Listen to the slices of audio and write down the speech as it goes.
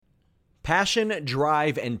Passion,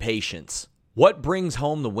 drive, and patience. What brings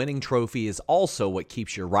home the winning trophy is also what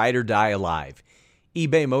keeps your ride or die alive.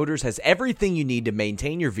 eBay Motors has everything you need to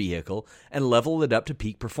maintain your vehicle and level it up to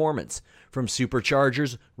peak performance. From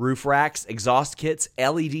superchargers, roof racks, exhaust kits,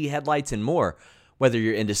 LED headlights, and more. Whether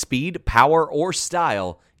you're into speed, power, or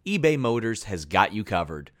style, eBay Motors has got you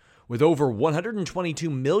covered. With over 122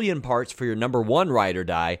 million parts for your number one ride or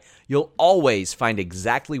die, you'll always find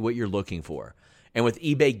exactly what you're looking for. And with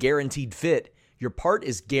eBay Guaranteed Fit, your part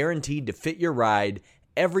is guaranteed to fit your ride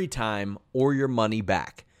every time or your money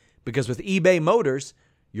back. Because with eBay Motors,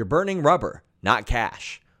 you're burning rubber, not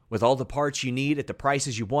cash. With all the parts you need at the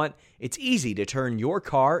prices you want, it's easy to turn your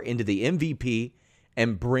car into the MVP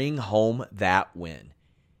and bring home that win.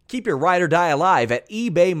 Keep your ride or die alive at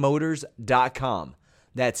ebaymotors.com.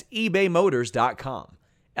 That's ebaymotors.com.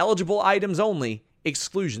 Eligible items only.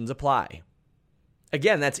 Exclusions apply.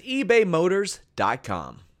 Again, that's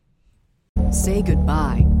ebaymotors.com. Say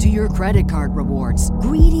goodbye to your credit card rewards.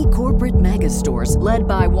 Greedy corporate mega stores, led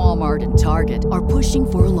by Walmart and Target, are pushing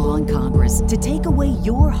for a law in Congress to take away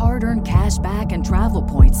your hard-earned cash back and travel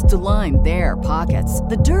points to line their pockets.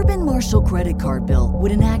 The Durbin-Marshall credit card bill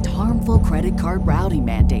would enact harmful credit card routing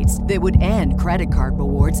mandates that would end credit card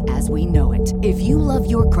rewards as we know it. If you love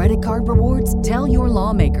your credit card rewards, tell your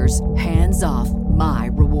lawmakers, hands off my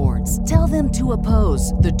rewards. Tell them to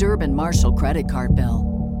oppose the Durbin-Marshall credit card bill.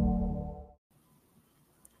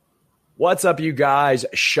 What's up, you guys?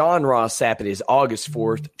 Sean Ross Sapp. It is August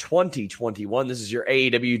 4th, 2021. This is your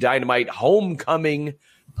AEW Dynamite homecoming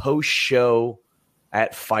post-show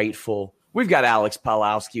at Fightful. We've got Alex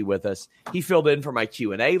Pawlowski with us. He filled in for my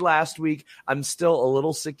Q&A last week. I'm still a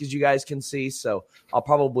little sick, as you guys can see, so I'll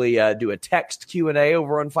probably do a text Q&A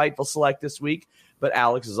over on Fightful Select this week. But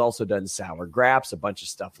Alex has also done Sour Graps, a bunch of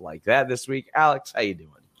stuff like that this week. Alex, how you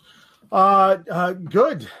doing?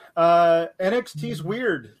 Good. NXT's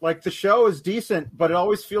weird. Like, the show is decent, but it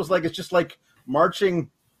always feels like it's just like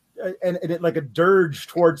marching and it like a dirge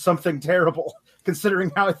towards something terrible,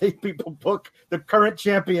 considering how I think people book the current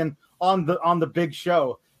champion on the big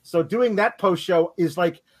show. So doing that post show is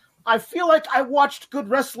like, I feel like I watched good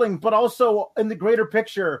wrestling, but also in the greater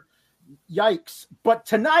picture, yikes. But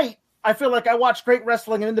tonight, I feel like I watched great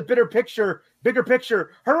wrestling, and in the bigger picture,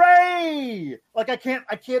 hooray! Like I can't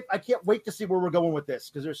wait to see where we're going with this,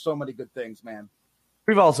 because there's so many good things, man.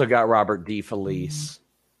 We've also got Robert D. Felice.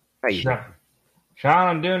 How you doing? Sean,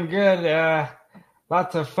 I'm doing good.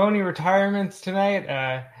 Lots of phony retirements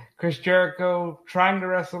tonight. Chris Jericho trying to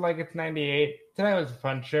wrestle like it's 98. Tonight was a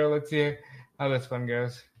fun show. Let's see how this one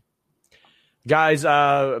goes. Guys,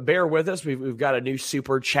 bear with us. We've got a new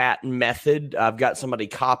super chat method. I've got somebody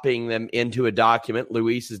copying them into a document.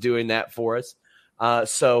 Luis is doing that for us.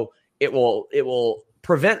 So it will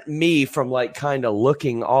prevent me from like kind of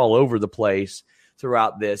looking all over the place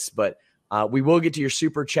throughout this. But we will get to your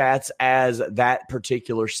super chats as that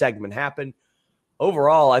particular segment happened.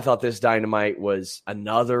 Overall, I thought this Dynamite was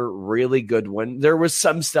another really good one. There was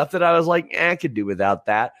some stuff that I was like, I could do without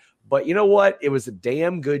that. But you know what? It was a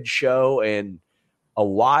damn good show and a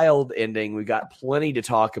wild ending. We got plenty to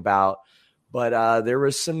talk about. But there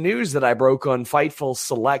was some news that I broke on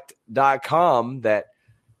FightfulSelect.com that,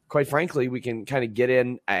 quite frankly, we can kind of get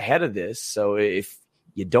in ahead of this. So if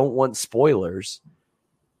you don't want spoilers,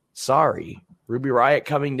 sorry. Ruby Riott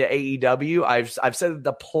coming to AEW. I've said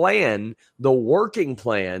that the working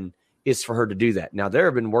plan, is for her to do that. Now, there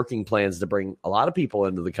have been working plans to bring a lot of people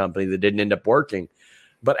into the company that didn't end up working.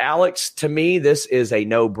 But Alex, to me, this is a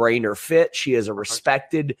no-brainer fit. She is a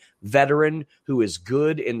respected veteran who is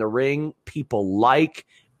good in the ring, people like,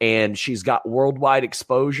 and she's got worldwide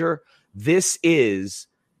exposure. This is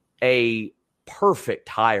a perfect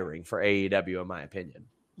hiring for AEW, in my opinion.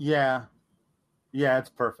 Yeah, it's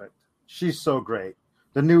perfect. She's so great.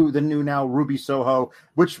 The new now Ruby Soho,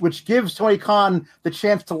 which gives Tony Khan the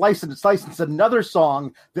chance to license another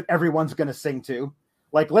song that everyone's going to sing to.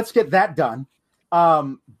 Like, let's get that done.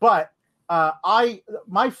 But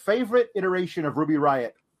my favorite iteration of Ruby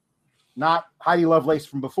Riott, not Heidi Lovelace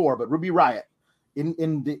from before, but Ruby Riott in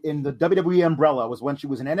the WWE umbrella, was when she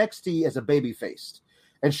was in NXT as a babyface,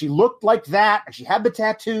 and she looked like that, and she had the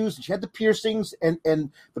tattoos, and she had the piercings, and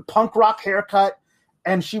the punk rock haircut,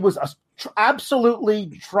 and she was a absolutely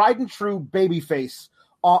tried and true babyface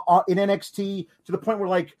in NXT, to the point where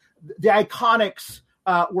like the Iconics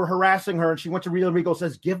were harassing her, and she went to Real Regal,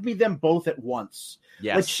 says, "Give me them both at once."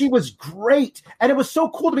 Yes. Like, she was great, and it was so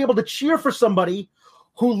cool to be able to cheer for somebody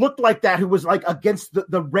who looked like that, who was like against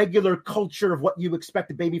the regular culture of what you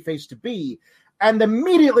expect a babyface to be. And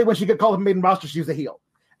immediately when she got called up main roster, she was a heel,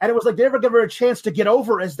 and it was like they never gave her a chance to get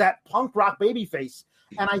over as that punk rock babyface.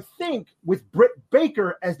 And I think with Britt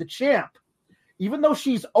Baker as the champ, even though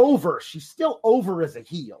she's over, she's still over as a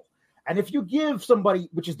heel. And if you give somebody,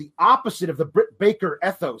 which is the opposite of the Britt Baker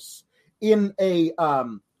ethos, in a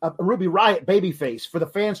Ruby Riott babyface for the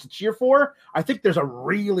fans to cheer for, I think there's a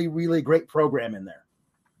really, really great program in there.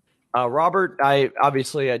 Robert, I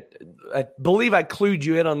believe I clued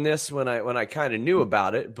you in on this when I kind of knew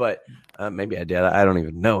about it, but maybe I did. I don't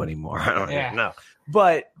even know anymore. I don't even know.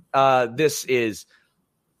 But this is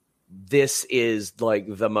like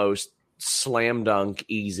the most slam dunk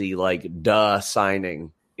easy, like duh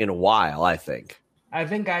signing in a while, I think. I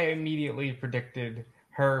think I immediately predicted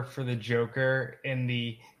her for the Joker in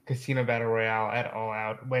the Casino Battle Royale at All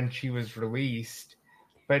Out when she was released.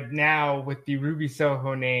 But now with the Ruby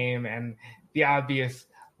Soho name and the obvious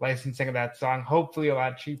licensing of that song, hopefully a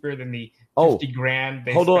lot cheaper than the $50,000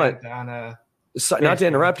 they spent on a... So, not to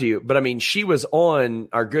interrupt you, but I mean, she was on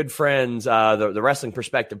our good friends, the Wrestling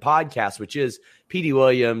Perspective podcast, which is Petey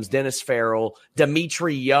Williams, Dennis Farrell,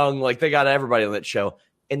 Dimitri Young. Like, they got everybody on that show.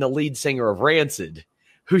 And the lead singer of Rancid,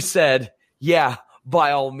 who said, yeah,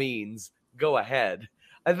 by all means, go ahead.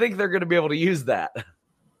 I think they're going to be able to use that.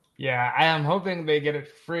 Yeah, I am hoping they get it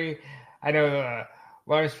free. I know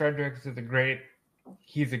Lars Fredericks is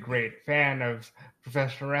he's a great fan of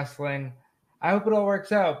professional wrestling. I hope it all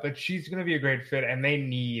works out, but she's going to be a great fit, and they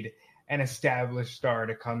need an established star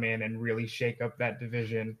to come in and really shake up that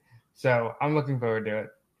division. So I'm looking forward to it.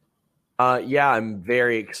 Yeah, I'm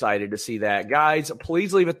very excited to see that. Guys,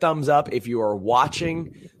 please leave a thumbs up if you are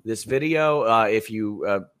watching this video. If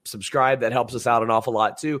you subscribe, that helps us out an awful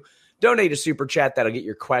lot too. Donate a super chat. That'll get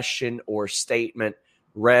your question or statement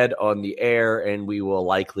read on the air, and we will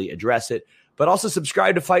likely address it. But also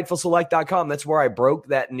subscribe to FightfulSelect.com. That's where I broke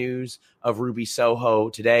that news of Ruby Soho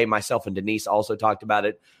today. Myself and Denise also talked about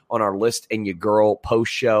it on our List and Your Girl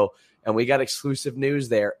post show. And we got exclusive news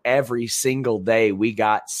there every single day. We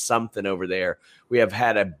got something over there. We have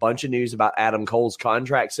had a bunch of news about Adam Cole's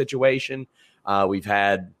contract situation. We've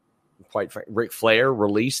had, quite frankly, Ric Flair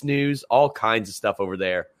release news, all kinds of stuff over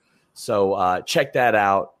there. So check that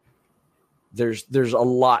out. There's a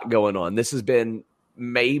lot going on. This has been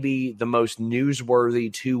maybe the most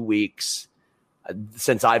newsworthy 2 weeks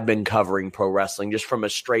since I've been covering pro wrestling, just from a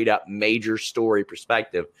straight up major story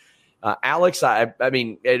perspective. Alex, I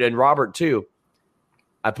mean, and Robert too,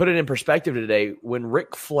 I put it in perspective today. When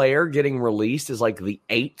Ric Flair getting released is like the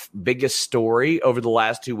 8th biggest story over the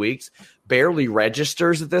last 2 weeks, barely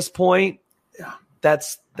registers at this point. Yeah.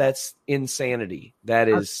 That's insanity. That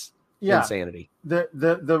is insanity.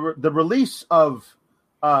 The release of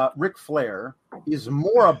Ric Flair is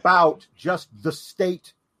more about just the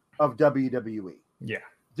state of WWE. Yeah.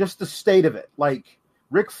 Just the state of it. Like,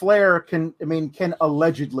 Ric Flair can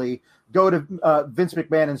allegedly go to Vince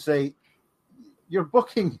McMahon and say, your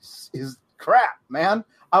booking is crap, man.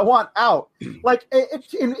 I want out. Like,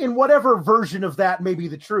 in whatever version of that may be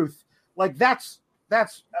the truth. Like, that's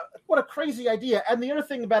what a crazy idea. And the other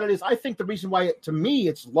thing about it is, I think the reason why, to me,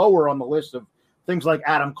 it's lower on the list of things like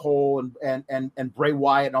Adam Cole and Bray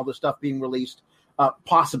Wyatt and all this stuff being released,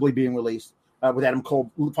 possibly being released, with Adam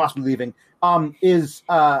Cole possibly leaving, is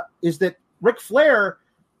that Ric Flair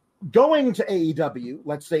going to AEW,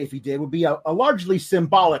 let's say if he did, would be a largely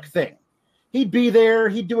symbolic thing. He'd be there.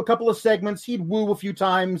 He'd do a couple of segments. He'd woo a few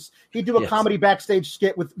times. He'd do a comedy backstage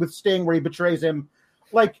skit with Sting where he betrays him.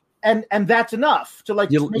 Like, and that's enough to,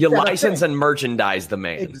 like, you license and merchandise the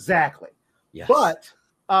man. Exactly. Yes.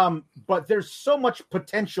 But there's so much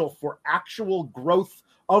potential for actual growth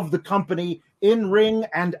of the company in ring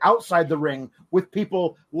and outside the ring with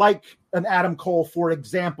people like an Adam Cole, for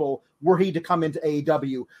example, were he to come into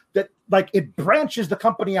AEW, that, like, it branches the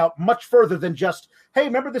company out much further than just, hey,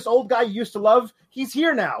 remember this old guy you used to love? He's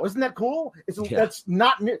here now. Isn't that cool? That's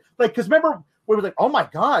not new. Like, because remember, we were like, oh my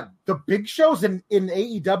God, the big shows in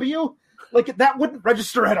AEW? Like, that wouldn't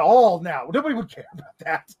register at all now. Nobody would care about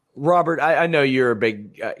that. Robert, I know you're a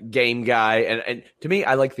big game guy, and to me,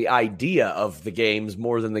 I like the idea of the games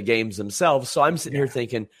more than the games themselves. So I'm sitting here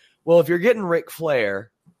thinking, well, if you're getting Ric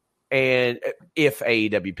Flair, and if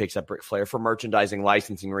AEW picks up Ric Flair for merchandising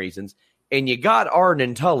licensing reasons, and you got Arn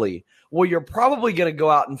and Tully, well, you're probably going to go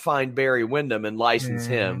out and find Barry Windham and license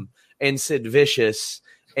him, and Sid Vicious,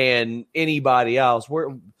 and anybody else.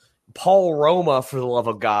 Paul Roma, for the love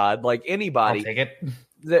of God, like anybody. I'll take it.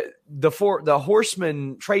 The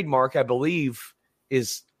Horseman trademark, I believe,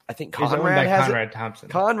 is, I think Conrad has Conrad Thompson.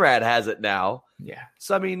 Conrad has it now. Yeah.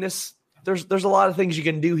 So I mean, there's a lot of things you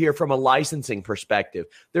can do here from a licensing perspective.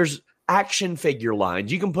 There's action figure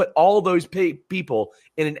lines. You can put all those people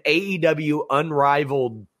in an AEW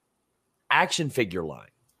unrivaled action figure line.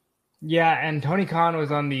 Yeah, and Tony Khan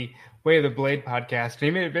was on the Way of the Blade podcast, and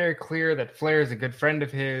he made it very clear that Flair is a good friend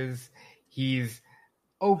of his. He's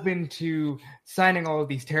open to signing all of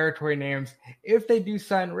these territory names. If they do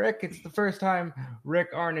sign Rick, it's the first time Rick,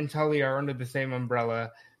 Arn, and Tully are under the same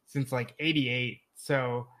umbrella since like 88.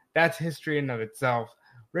 So that's history in and of itself.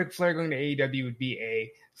 Ric Flair going to AEW would be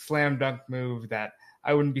a slam dunk move that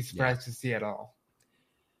I wouldn't be surprised to see at all.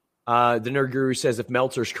 The Nerd Guru says if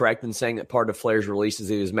Meltzer's correct in saying that part of Flair's release is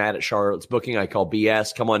he was mad at Charlotte's booking, I call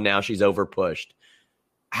BS. Come on now, she's overpushed.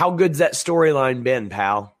 How good's that storyline been,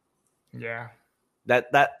 pal? Yeah.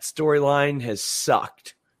 That storyline has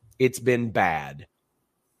sucked. It's been bad.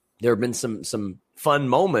 There have been some fun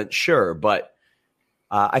moments, sure, but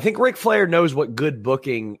I think Ric Flair knows what good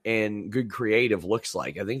booking and good creative looks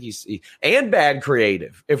like. I think and bad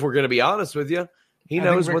creative. If we're going to be honest with you, he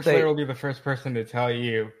knows Ric what Flair will be the first person to tell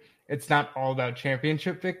you it's not all about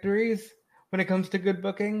championship victories when it comes to good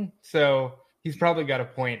booking. So he's probably got a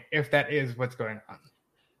point if that is what's going on.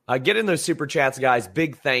 Get in those super chats, guys.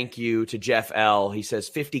 Big thank you to Jeff L. He says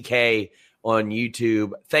 50K on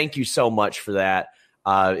YouTube. Thank you so much for that.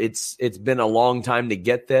 It's been a long time to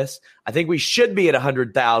get this. I think we should be at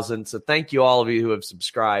 100,000. So thank you all of you who have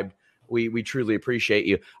subscribed. We truly appreciate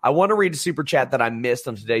you. I want to read a super chat that I missed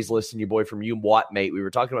on today's listen. Your boy from Wattmate. We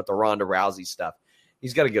were talking about the Ronda Rousey stuff.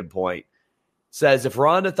 He's got a good point. Says if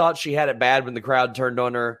Ronda thought she had it bad when the crowd turned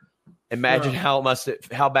on her, imagine how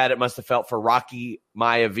bad it must have felt for Rocky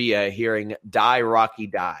Maivia hearing "Die Rocky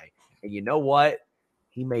Die." And you know what?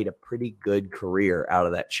 He made a pretty good career out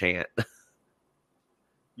of that chant.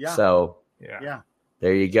 Yeah. So yeah.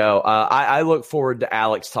 There you go. I look forward to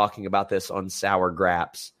Alex talking about this on Sour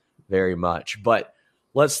Graps very much. But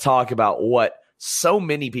let's talk about what so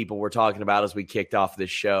many people were talking about as we kicked off this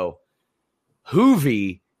show.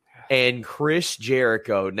 Hoovy and Chris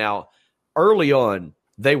Jericho. Now, early on,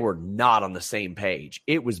 they were not on the same page.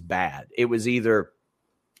 It was bad. It was either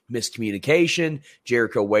miscommunication,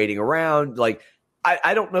 Jericho waiting around. Like,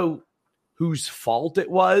 I don't know whose fault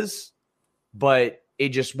it was, but it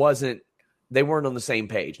just wasn't. They weren't on the same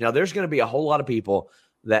page. Now, there's going to be a whole lot of people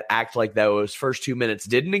that act like those first 2 minutes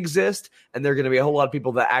didn't exist, and there are going to be a whole lot of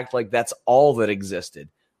people that act like that's all that existed.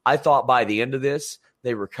 I thought by the end of this,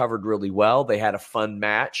 they recovered really well. They had a fun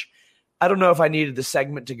match. I don't know if I needed the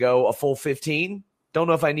segment to go a full 15. Don't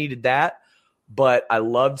know if I needed that, but I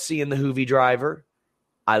loved seeing the Hoovy driver.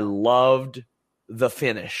 I loved the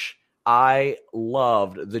finish. I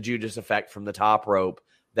loved the Judas effect from the top rope.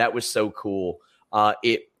 That was so cool.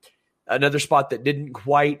 Another spot that didn't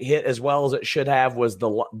quite hit as well as it should have was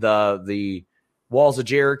the Walls of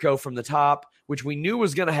Jericho from the top, which we knew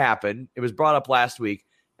was going to happen. It was brought up last week.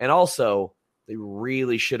 And also, they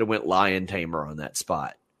really should have went Lion Tamer on that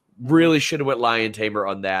spot. Really should have went Lion Tamer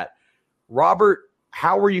on that. Robert,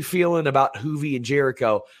 how were you feeling about Hoovy and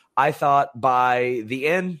Jericho? I thought by the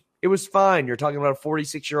end, it was fine. You're talking about a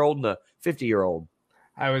 46-year-old and a 50-year-old.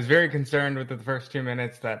 I was very concerned with the first 2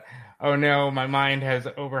 minutes that, oh no, my mind has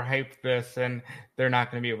overhyped this and they're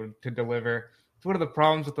not going to be able to deliver. It's one of the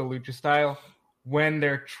problems with the lucha style. When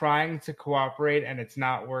they're trying to cooperate and it's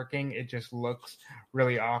not working, it just looks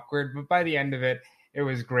really awkward. But by the end of it, it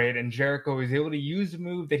was great. And Jericho was able to use a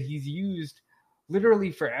move that he's used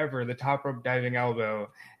literally forever, the top rope diving elbow,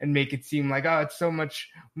 and make it seem like, oh, it's so much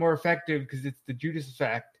more effective because it's the Judas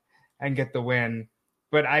effect, and get the win.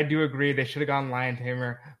 But I do agree they should have gone Lion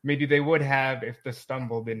Tamer. Maybe they would have if the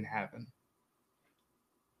stumble didn't happen.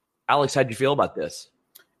 Alex, how'd you feel about this?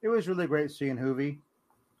 It was really great seeing Hoovy.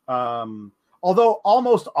 Although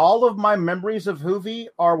almost all of my memories of Hoovy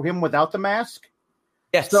are him without the mask.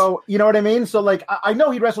 Yes. So, you know what I mean? So, like, I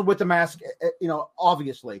know he wrestled with the mask,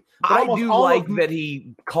 obviously. I do like that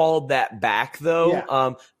he called that back,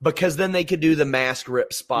 though, because then they could do the mask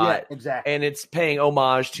rip spot. Yeah, exactly. And it's paying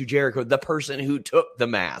homage to Jericho, the person who took the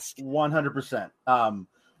mask. 100%.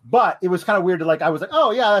 But it was kind of weird to, I was like,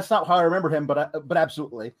 oh, yeah, that's not how I remember him, but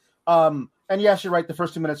absolutely. And yes, you're right. The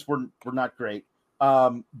first 2 minutes were not great.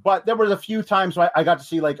 But there was a few times where I got to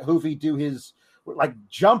see, Hoovy do his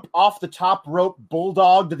jump off the top rope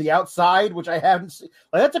bulldog to the outside, which I haven't seen.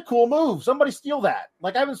 That's a cool move. Somebody steal that.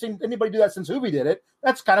 I haven't seen anybody do that since Hoovy did it.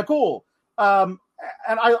 That's kind of cool. And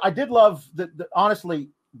I did love honestly,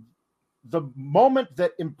 the moment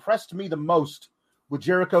that impressed me the most with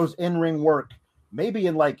Jericho's in-ring work, maybe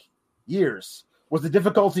in years, was the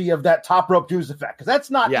difficulty of that top rope Judas effect. Cause that's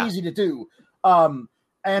not easy to do.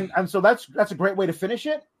 And so that's a great way to finish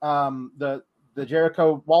it. The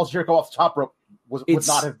Jericho Walls Jericho off the top rope would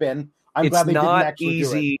not have been. I'm glad they didn't actually do it.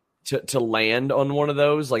 It's not easy to land on one of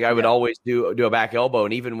those. I would always do a back elbow,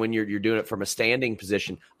 and even when you're doing it from a standing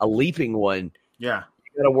position, a leaping one,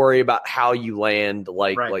 got to worry about how you land,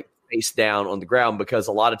 like Right. face down on the ground, because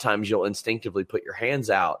a lot of times you'll instinctively put your hands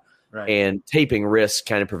out, Right. and taping wrists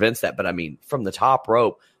kind of prevents that. But I mean, from the top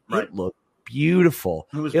rope, Right. it looked beautiful.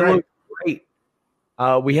 It was It great. looked great.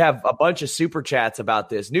 We have a bunch of super chats about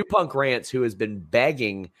this. New Punk Rants, who has been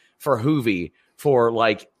begging for Hoovy for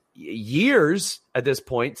like years at this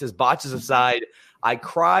point, says, botches aside, I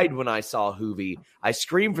cried when I saw Hoovy. I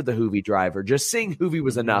screamed for the Hoovy driver. Just seeing Hoovy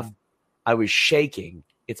was enough. I was shaking.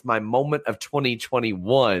 It's my moment of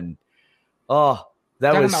 2021. Oh, that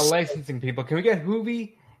Talking was about licensing people. Can we get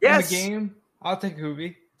Hoovy Yes. in the game? I'll take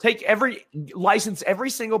Hoovy. license every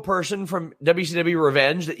single person from WCW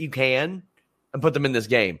Revenge that you can and put them in this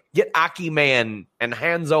game. Get Aki Man and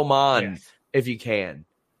Hanzo Man if you can.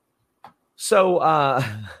 So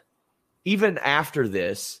even after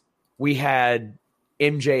this, we had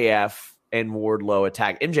MJF and Wardlow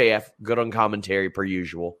attack. MJF, good on commentary per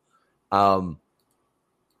usual.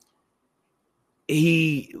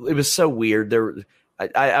 It was so weird.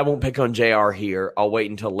 I won't pick on JR here. I'll wait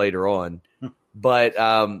until later on. But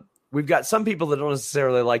we've got some people that don't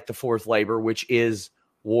necessarily like the fourth labor, which is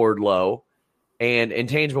Wardlow. And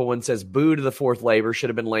Intangible One says, boo to the fourth labor. Should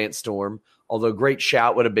have been Lance Storm. Although great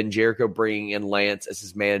shout would have been Jericho bringing in Lance as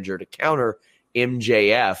his manager to counter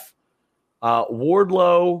MJF.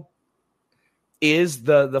 Wardlow is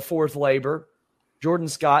the fourth labor. Jordan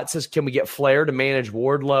Scott says, can we get Flair to manage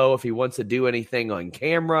Wardlow if he wants to do anything on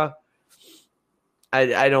camera?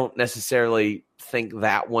 I don't necessarily think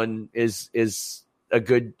that one is a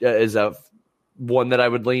good is a one that I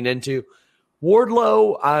would lean into.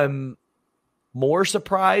 Wardlow, I'm more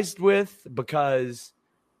surprised with because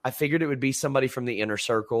I figured it would be somebody from the inner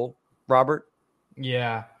circle. Robert?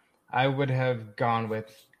 Yeah, I would have gone with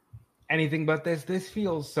anything but this. This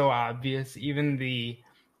feels so obvious. Even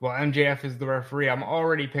MJF is the referee. I'm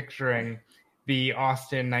already picturing the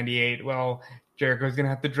Austin 98. Well, Jericho's going to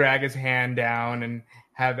have to drag his hand down and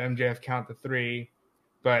have MJF count the 3.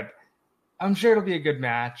 But I'm sure it'll be a good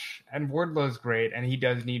match. And Wardlow's great, and he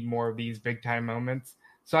does need more of these big-time moments.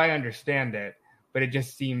 So I understand it, but it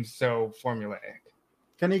just seems so formulaic.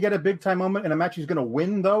 Can he get a big time moment in a match he's going to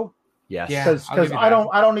win though? Yes. Yeah. Because I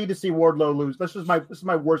don't need to see Wardlow lose. This is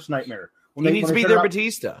my worst nightmare. He needs to be their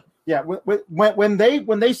Batista. Yeah. When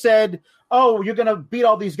they said, "Oh, you're going to beat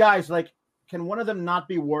all these guys," like, can one of them not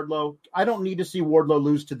be Wardlow? I don't need to see Wardlow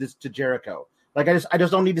lose to Jericho. Like I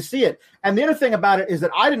just don't need to see it. And the other thing about it is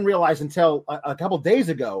that I didn't realize until a couple days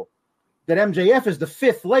ago that MJF is the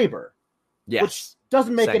fifth labor. Yes. Which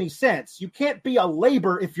doesn't make any sense. You can't be a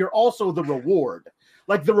labor if you're also the reward.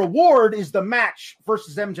 Like the reward is the match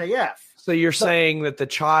versus MJF. So you're saying that the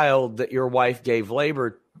child that your wife gave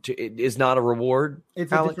labor to is not a reward?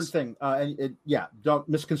 It's Alex? a different thing. Don't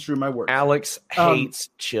misconstrue my words. Alex hates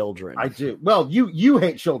children. I do. Well, you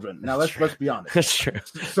hate children. Now let's be honest. That's true.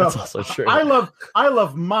 So That's also true. I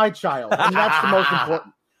love my child, and that's the most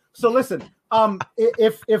important. So listen,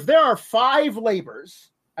 if there are 5 labors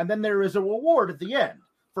and then there is a reward at the end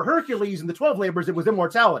for Hercules and the 12 labors, it was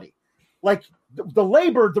immortality. Like the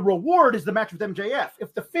labor, the reward is the match with MJF.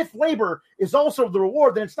 If the 5th labor is also the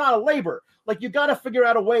reward, then it's not a labor. Like you got to figure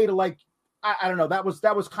out a way to I don't know. That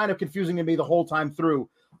was kind of confusing to me the whole time through.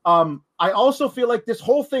 I also feel like this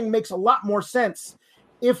whole thing makes a lot more sense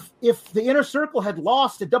if the Inner Circle had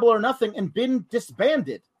lost at Double or Nothing and been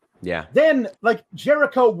disbanded. Yeah. Then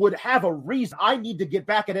Jericho would have a reason. I need to get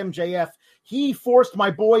back at MJF. He forced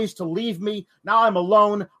my boys to leave me. Now I'm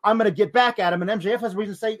alone. I'm going to get back at him. And MJF has a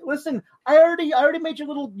reason to say, listen, I already made your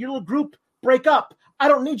little group break up. I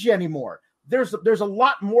don't need you anymore. There's a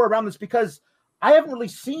lot more around this because I haven't really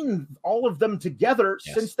seen all of them together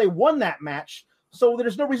since they won that match. So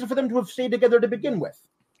there's no reason for them to have stayed together to begin with.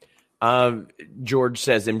 George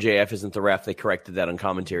says MJF isn't the ref. They corrected that on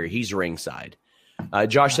commentary. He's ringside.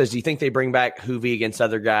 Josh says, do you think they bring back Hoovy against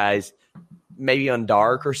other guys, maybe on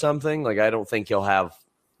Dark or something? Like, I don't think he'll have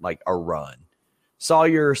like a run.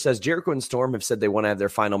 Sawyer says Jericho and Storm have said they want to have their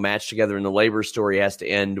final match together, and the labor story has to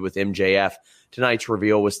end with MJF. Tonight's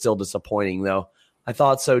reveal was still disappointing, though. I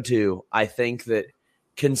thought so too. I think that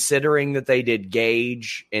considering that they did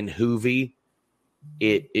Gage and Hoovy,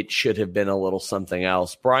 it should have been a little something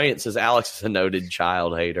else. Bryant says Alex is a noted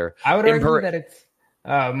child hater. I would argue that it's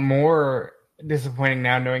more disappointing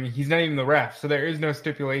now knowing he's not even the ref, so there is no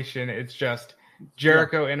stipulation. It's just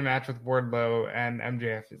Jericho in a match with Wardlow and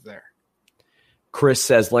MJF is there. Chris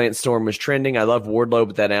says Lance Storm was trending. I love Wardlow,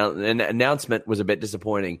 but that announcement was a bit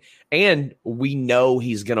disappointing. And we know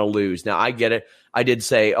he's going to lose. Now, I get it. I did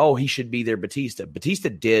say, he should be their Batista. Batista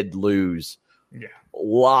did lose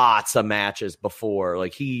lots of matches before.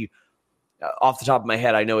 Like off the top of my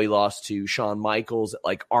head, I know he lost to Shawn Michaels at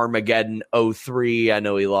like Armageddon 03. I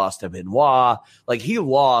know he lost to Benoit. Like, he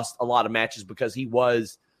lost a lot of matches because he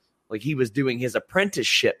was doing his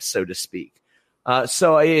apprenticeship, so to speak.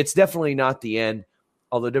 So it's definitely not the end,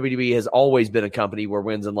 although WWE has always been a company where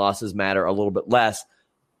wins and losses matter a little bit less.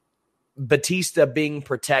 Batista being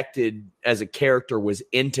protected as a character was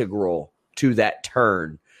integral to that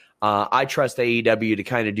turn. I trust AEW to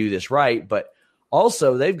kind of do this right, but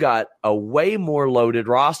also they've got a way more loaded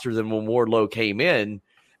roster than when Wardlow came in,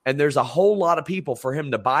 and there's a whole lot of people for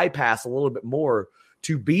him to bypass a little bit more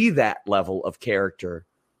to be that level of character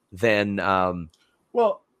than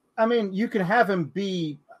well, I mean, you can have him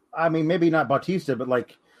be, I mean, maybe not Bautista, but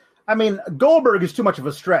like, I mean, Goldberg is too much of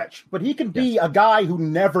a stretch, but he can be a guy who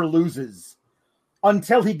never loses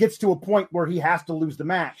until he gets to a point where he has to lose the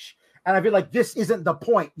match. And I feel like this isn't the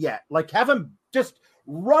point yet. Like, have him just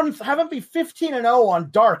have him be 15-0 on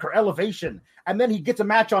Dark or Elevation, and then he gets a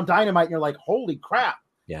match on Dynamite, and you're like, holy crap.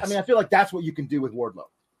 Yes. I mean, I feel like that's what you can do with Wardlow.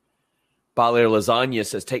 Balir Lasagna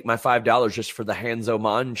says, take my $5 just for the Hanzo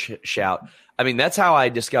Man shout. I mean, that's how I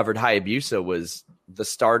discovered Hayabusa, was the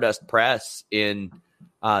Stardust Press in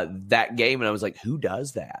that game. And I was like, who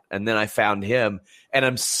does that? And then I found him. And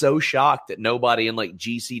I'm so shocked that nobody in like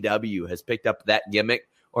GCW has picked up that gimmick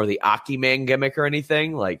or the Aki Man gimmick or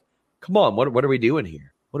anything. Like, come on, what are we doing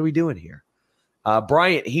here? What are we doing here?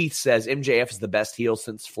 Bryant Heath says, MJF is the best heel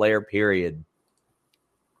since Flair, period.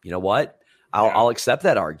 You know what? I'll accept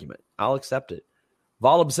that argument. I'll accept it.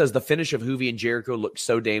 Volub says, the finish of Hoovy and Jericho looked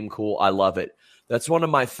so damn cool. I love it. That's one of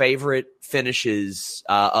my favorite finishes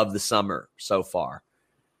of the summer so far.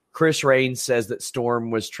 Chris Raines says that Storm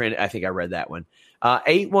was trending. I think I read that one.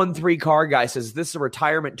 813 Car Guy says, this is a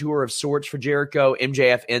retirement tour of sorts for Jericho.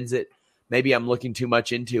 MJF ends it. Maybe I'm looking too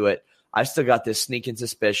much into it. I've still got this sneaking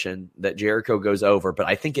suspicion that Jericho goes over, but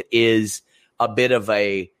I think it is a bit of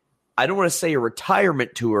a, I don't want to say a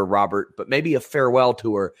retirement tour, Robert, but maybe a farewell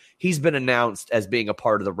tour. He's been announced as being a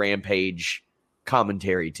part of the Rampage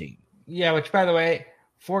commentary team. Yeah, which, by the way,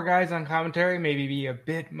 4 guys on commentary maybe be a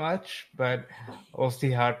bit much, but we'll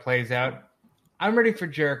see how it plays out. I'm ready for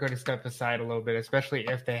Jericho to step aside a little bit, especially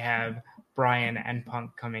if they have Bryan and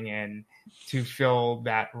Punk coming in to fill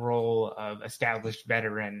that role of established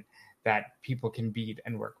veteran that people can beat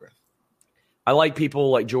and work with. I like people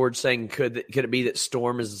like George saying, could it be that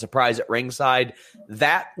Storm is a surprise at ringside?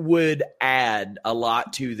 That would add a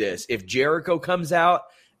lot to this. If Jericho comes out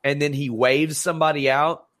and then he waves somebody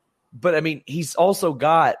out, but I mean, he's also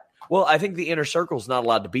got, well, I think the inner circle's not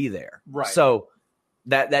allowed to be there. Right. So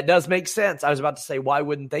that does make sense. I was about to say, why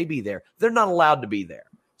wouldn't they be there? They're not allowed to be there.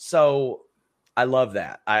 So I love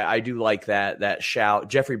that. I do like that shout.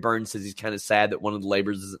 Jeffrey Burns says he's kind of sad that one of the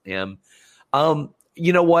labors isn't him.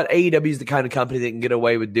 You know what? AEW is the kind of company that can get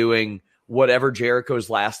away with doing whatever Jericho's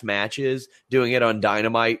last match is, doing it on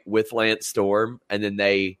Dynamite with Lance Storm, and then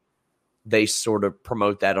they sort of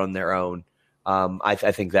promote that on their own. I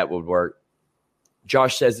think that would work.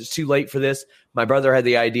 Josh says it's too late for this. My brother had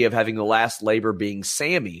the idea of having the last labor being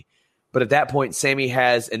Sammy, but at that point, Sammy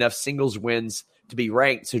has enough singles wins to be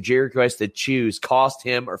ranked, so Jericho has to choose cost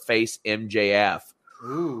him or face MJF.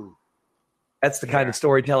 Ooh. That's the kind of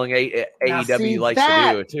storytelling AEW likes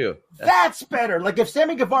to do, too. That's better. Like, if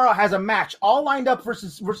Sammy Guevara has a match all lined up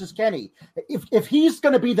versus Kenny, if he's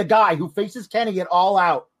going to be the guy who faces Kenny at All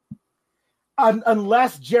Out,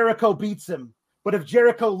 unless Jericho beats him. But if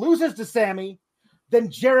Jericho loses to Sammy,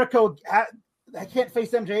 then Jericho I can't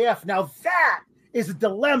face MJF. Now, that is a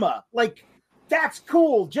dilemma. Like, that's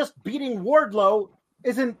cool. Just beating Wardlow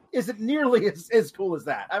isn't nearly as cool as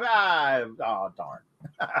that. Oh, darn.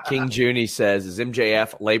 King Junie says, is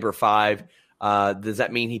MJF labor 5? Does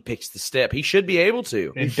that mean he picks the step? He should be able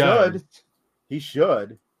to. He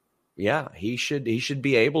should. Yeah, he should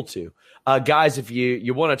be able to. Guys, if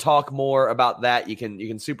you want to talk more about that, you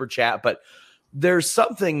can super chat. But there's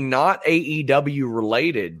something not AEW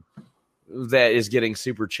related that is getting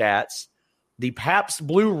super chats. The Pabst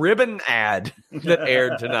Blue Ribbon ad that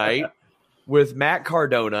aired tonight with Matt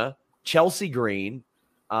Cardona, Chelsea Green,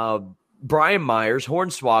 Brian Myers,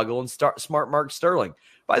 Hornswoggle, and Smart Mark Sterling.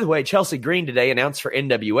 By the way, Chelsea Green today announced for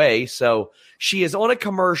NWA, so she is on a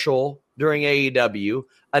commercial during AEW,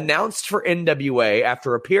 announced for NWA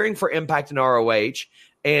after appearing for Impact and ROH,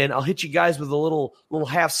 and I'll hit you guys with a little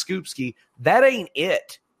half scoopski. That ain't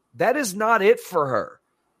it. That is not it for her.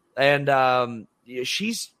 And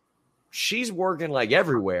she's working like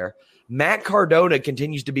everywhere. Matt Cardona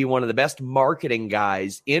continues to be one of the best marketing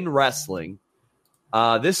guys in wrestling.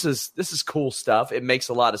 This is cool stuff. It makes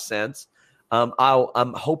a lot of sense.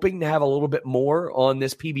 I'm hoping to have a little bit more on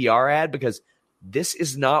this PBR ad because this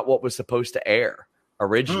is not what was supposed to air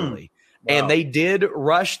originally. Wow. And they did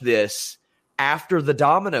rush this after the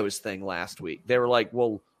Domino's thing last week. They were like,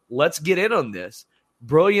 well, let's get in on this.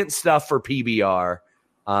 Brilliant stuff for PBR.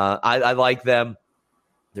 I like them.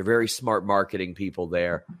 They're very smart marketing people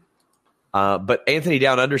there. But Anthony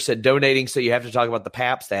Down Under said, donating so you have to talk about the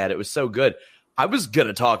Pabst ad. It was so good. I was going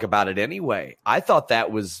to talk about it anyway. I thought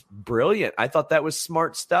that was brilliant. I thought that was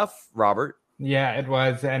smart stuff, Robert. Yeah, it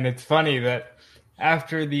was. And it's funny that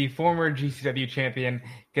after the former GCW champion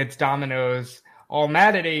gets Domino's all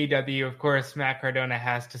mad at AEW, of course, Matt Cardona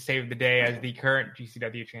has to save the day as the current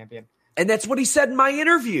GCW champion. And that's what he said in my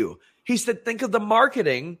interview. He said, think of the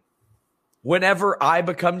marketing whenever I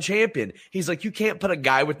become champion. He's like, you can't put a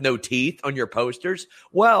guy with no teeth on your posters.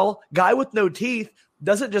 Well, guy with no teeth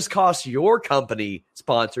doesn't just cost your company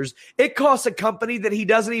sponsors. It costs a company that he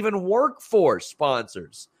doesn't even work for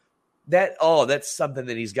sponsors. That's something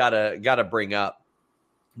that he's got to bring up.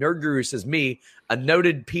 Nerd Guru says, me, a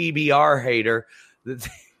noted PBR hater.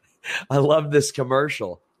 I love this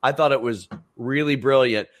commercial. I thought it was really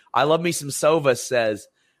brilliant. I love me some Sova says,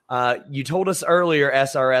 you told us earlier,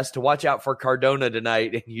 SRS, to watch out for Cardona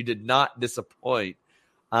tonight, and you did not disappoint.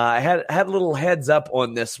 I had a little heads up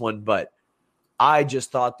on this one, but I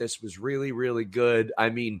just thought this was really, really good. I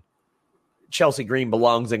mean, Chelsea Green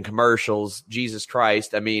belongs in commercials. Jesus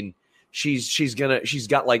Christ. I mean, she's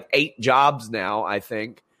got like 8 jobs now, I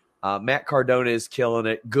think. Matt Cardona is killing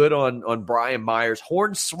it. Good on Brian Myers.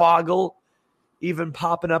 Hornswoggle even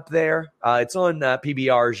popping up there. It's on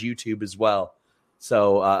PBR's YouTube as well.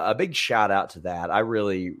 So a big shout out to that. I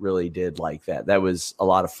really, really did like that. That was a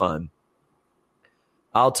lot of fun.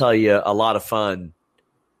 I'll tell you, a lot of fun.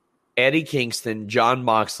 Eddie Kingston, John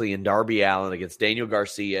Moxley, and Darby Allin against Daniel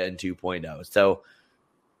Garcia in 2.0. So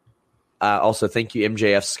also thank you,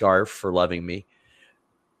 MJF Scarf, for loving me.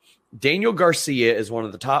 Daniel Garcia is one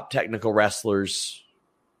of the top technical wrestlers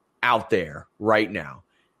out there right now.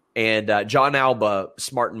 And John Alba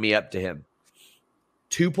smartened me up to him.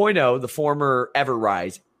 2.0, the former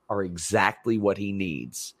Everrise, are exactly what he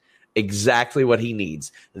needs. Exactly what he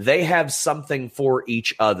needs. They have something for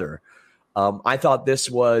each other. I thought this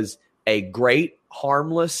was a great,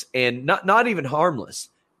 harmless, and not even harmless,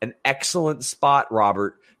 an excellent spot,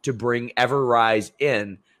 Robert, to bring Everrise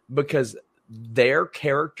in, because their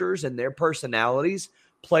characters and their personalities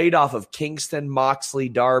played off of Kingston, Moxley,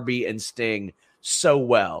 Darby, and Sting so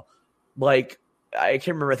well. Like, I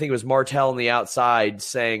can't remember, I think it was Martel on the outside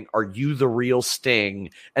saying, "Are you the real Sting?"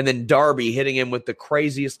 And then Darby hitting him with the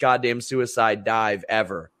craziest goddamn suicide dive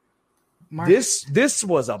ever. This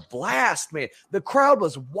was a blast, man. The crowd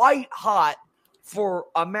was white hot for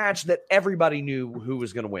a match that everybody knew who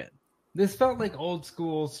was going to win. This felt like old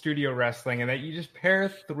school studio wrestling, and that you just pair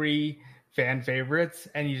 3 fan favorites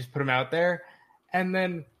and you just put them out there. And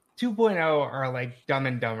then 2.0 are like Dumb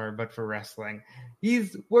and Dumber, but for wrestling.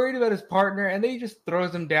 He's worried about his partner, and then he just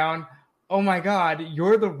throws him down. Oh my God,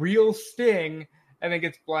 you're the real Sting. And then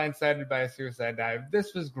gets blindsided by a suicide dive.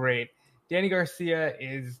 This was great. Danny Garcia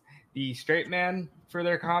is the straight man for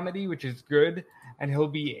their comedy, which is good. And he'll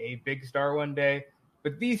be a big star one day.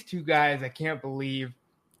 But these 2 guys, I can't believe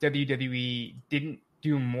WWE didn't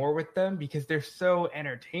do more with them, because they're so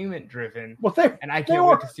entertainment driven. Well, and I can't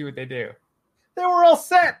wait to see what they do. They were all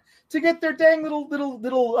set to get their dang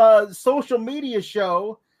little social media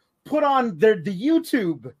show put on the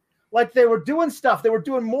YouTube. Like, they were doing stuff. They were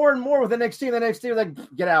doing more and more with NXT, and the NXT was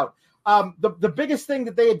like, get out. The biggest thing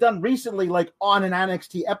that they had done recently, like on an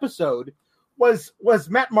NXT episode, was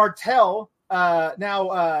Matt Martel.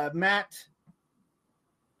 Matt,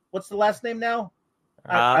 what's the last name now?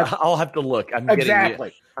 I'll have to look.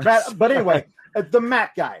 Exactly. But anyway, the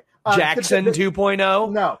Matt guy. Jackson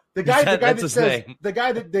 2.0? No, the guy that his says, name. the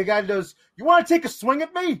guy that goes, "You want to take a swing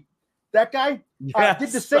at me?" That guy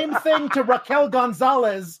did the same thing to Raquel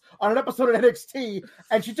Gonzalez on an episode of NXT,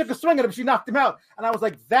 and she took a swing at him. She knocked him out, and I was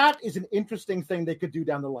like, "That is an interesting thing they could do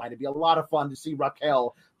down the line. It'd be a lot of fun to see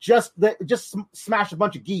Raquel just smash a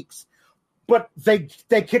bunch of geeks." But they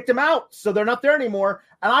kicked him out, so they're not there anymore.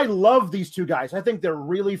 And I love these 2 guys. I think they're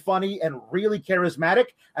really funny and really charismatic,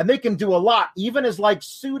 and they can do a lot, even as like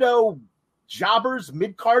pseudo jobbers,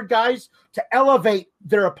 mid-card guys, to elevate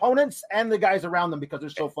their opponents and the guys around them, because they're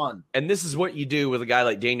so fun. And this is what you do with a guy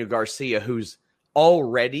like Daniel Garcia, who's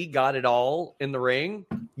already got it all in the ring.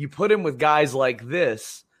 You put him with guys like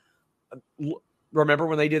this. Remember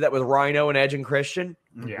when they did that with Rhino and Edge and Christian?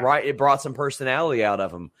 Yeah. Right, it brought some personality out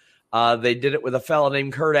of him. They did it with a fella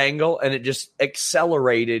named Kurt Angle, and it just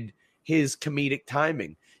accelerated his comedic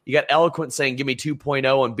timing. You got Eloquent saying, "Give me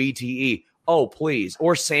 2.0 on BTE." Oh, please.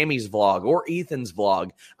 Or Sammy's vlog or Ethan's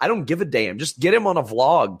vlog. I don't give a damn. Just get him on a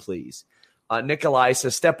vlog, please. Nikolai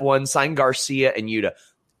says, step one, sign Garcia and Yuta.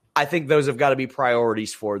 I think those have got to be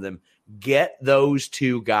priorities for them. Get those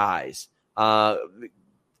two guys. And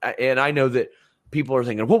I know that people are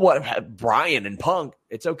thinking, well, what, Brian and Punk?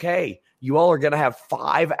 It's okay. You all are going to have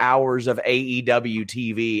 5 hours of AEW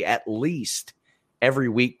TV at least every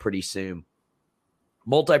week pretty soon.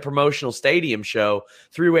 Multi-promotional stadium show,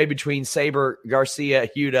 3-way between Sabre, Garcia,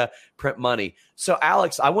 Yuta, print money. So,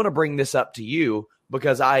 Alex, I want to bring this up to you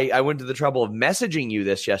because I went to the trouble of messaging you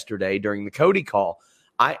this yesterday during the Cody call.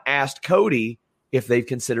 I asked Cody if they've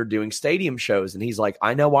considered doing stadium shows, and he's like,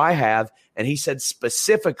 I know I have. And he said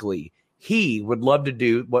specifically he would love to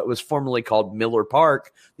do what was formerly called Miller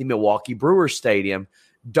Park, the Milwaukee Brewers Stadium.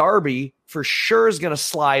 Darby for sure is going to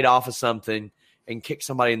slide off of something and kick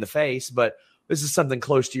somebody in the face, but this is something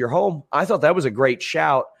close to your home. I thought that was a great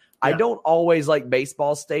shout. Yeah. I don't always like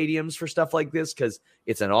baseball stadiums for stuff like this because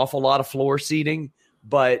it's an awful lot of floor seating,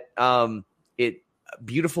 but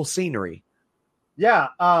beautiful scenery. Yeah,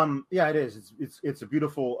 it is. It's a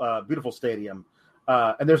beautiful, beautiful stadium,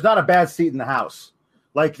 and there's not a bad seat in the house.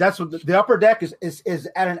 Like that's what the upper deck is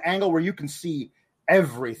at an angle where you can see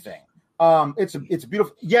everything. It's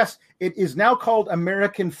beautiful. Yes, it is now called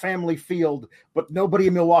American Family Field, but nobody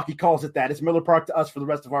in Milwaukee calls it that. It's Miller Park to us for the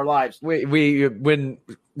rest of our lives. We when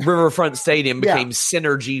Riverfront Stadium became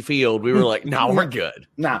Synergy Field, we were like, no, we're good.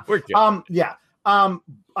 We're good.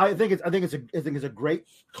 I think it's a great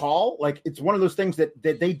call. Like it's one of those things that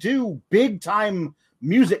they do big time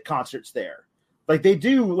music concerts there. Like they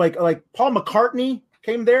do like Paul McCartney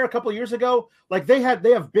came there a couple of years ago. Like they have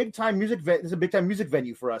big time music. This is a big time music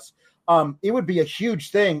venue for us. It would be a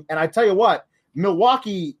huge thing. And I tell you what,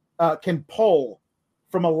 Milwaukee can pull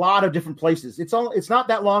from a lot of different places. It's not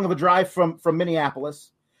that long of a drive from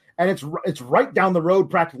Minneapolis, and it's right down the road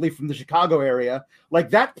practically from the Chicago area. Like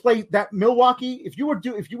that Milwaukee, if you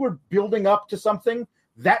were building up to something,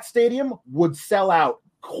 that stadium would sell out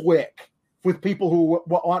quick with people who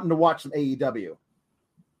wanting to watch some AEW.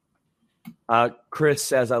 Chris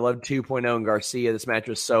says, I love 2.0 and Garcia. This match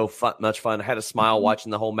was so much fun. I had a smile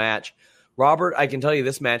watching the whole match. Robert, I can tell you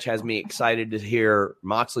this match has me excited to hear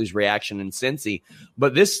Moxley's reaction in Cincy.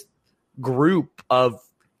 But this group of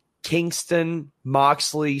Kingston,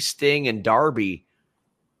 Moxley, Sting, and Darby,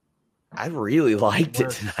 I really liked it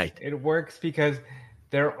tonight. It works because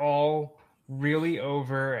they're all really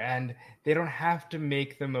over and they don't have to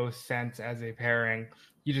make the most sense as a pairing.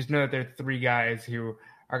 You just know that they're three guys who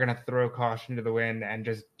are going to throw caution to the wind and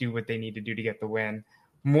just do what they need to do to get the win.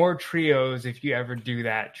 More trios, if you ever do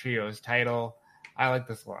that, trios title. I like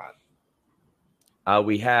this a lot.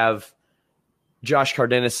 We have Josh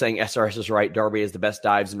Cardenas saying SRS is right. Darby has the best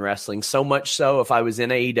dives in wrestling. So much so, if I was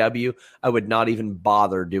in AEW, I would not even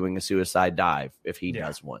bother doing a suicide dive if he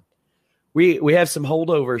does one. We have some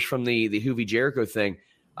holdovers from the Hoovy Jericho thing.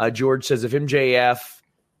 George says, if MJF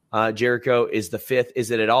Jericho is the fifth,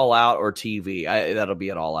 is it at All Out or TV? That'll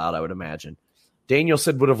be at All Out, I would imagine. Daniel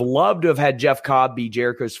said, would have loved to have had Jeff Cobb be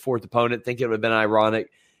Jericho's fourth opponent. Think it would have been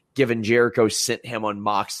ironic given Jericho sent him on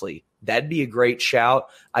Moxley. That'd be a great shout.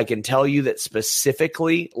 I can tell you that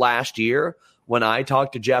specifically last year when I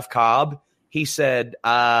talked to Jeff Cobb, he said,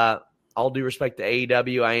 all due respect to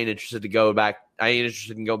AEW, I ain't interested in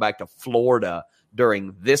going back to Florida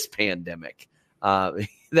during this pandemic.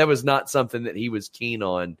 That was not something that he was keen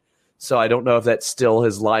on. So I don't know if that's still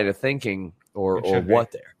his line of thinking or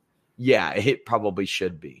what there. Yeah, it probably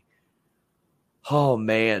should be. Oh,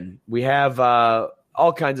 man. We have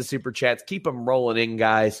all kinds of super chats. Keep them rolling in,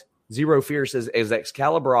 guys. Zero Fear says, is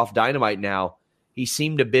Excalibur off Dynamite now? He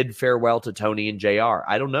seemed to bid farewell to Tony and JR.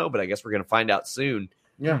 I don't know, but I guess we're going to find out soon.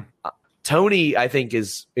 Yeah. Tony, I think,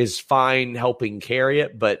 is fine helping carry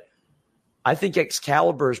it, but I think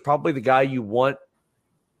Excalibur is probably the guy you want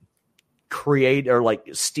create or like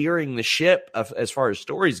steering the ship as far as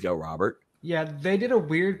stories go, Robert. Yeah, they did a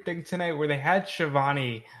weird thing tonight where they had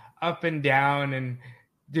Shivani up and down and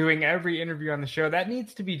doing every interview on the show. That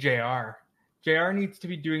needs to be JR. JR needs to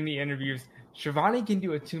be doing the interviews. Shivani can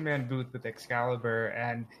do a two-man booth with Excalibur,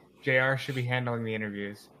 and JR should be handling the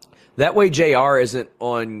interviews. That way JR isn't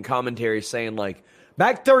on commentary saying like,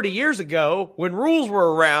 back 30 years ago, when rules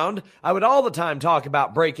were around, I would all the time talk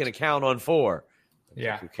about breaking a count on 4.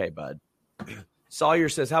 Yeah. Okay, bud. Sawyer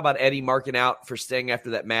says, how about Eddie marking out for Sting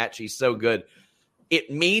after that match? He's so good.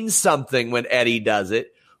 It means something when Eddie does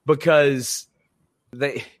it because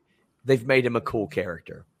they've made him a cool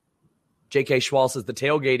character. J.K. Schwal says, the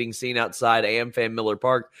tailgating scene outside AmFam Miller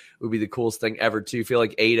Park would be the coolest thing ever, too. Feel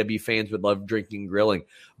like AEW fans would love drinking and grilling.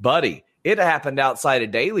 Buddy, It happened outside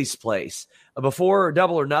of Daly's place. Before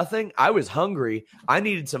Double or Nothing, I was hungry. I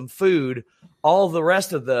needed some food. All the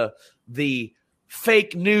rest of the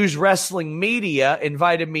fake news wrestling media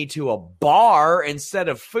invited me to a bar instead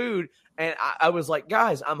of food. And I was like,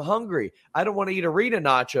 guys, I'm hungry. I don't want to eat arena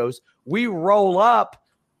nachos. We roll up.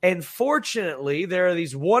 And fortunately, there are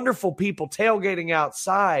these wonderful people tailgating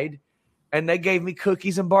outside, and they gave me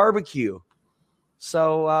cookies and barbecue.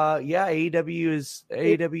 So,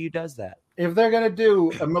 AEW does that. If they're going to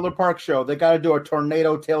do a Miller Park show, they got to do a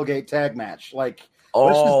tornado tailgate tag match. Like,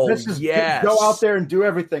 let's just go out there and do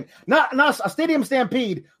everything. Not a stadium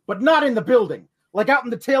stampede, but not in the building. Like out in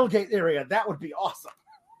the tailgate area. That would be awesome.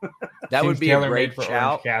 That would be a great for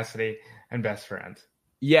shout. Orange Cassidy and Best Friends.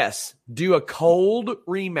 Yes, do a cold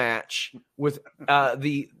rematch with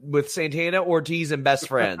Santana, Ortiz, and Best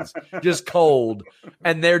Friends, just cold,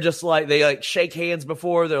 and they're just like they shake hands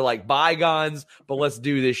before they're like bygones, but let's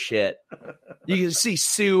do this shit. You can see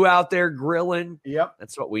Sue out there grilling. Yep,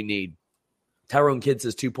 that's what we need. Tyrone Kidd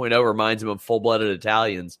says 2.0 reminds him of Full-Blooded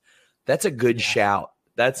Italians. That's a good shout.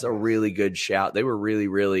 That's a really good shout. They were really,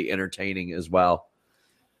 really entertaining as well.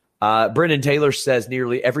 Brendan Taylor says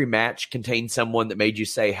nearly every match contained someone that made you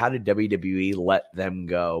say, how did WWE let them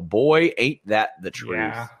go? Boy, ain't that the truth.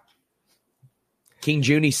 Yeah. King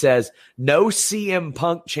Junie says, no CM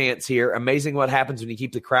Punk chance here. Amazing what happens when you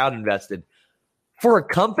keep the crowd invested. For a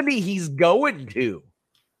company he's going to.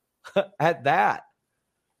 At that.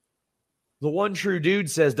 The One True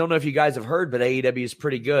Dude says, don't know if you guys have heard, but AEW is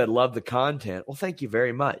pretty good. Love the content. Well, thank you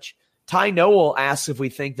very much. Ty Noel asks if we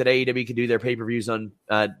think that AEW can do their pay-per-views on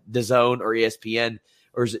DAZN or ESPN,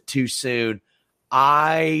 or is it too soon?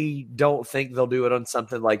 I don't think they'll do it on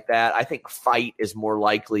something like that. I think Fight is more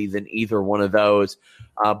likely than either one of those.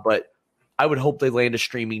 But I would hope they land a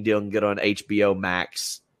streaming deal and get on HBO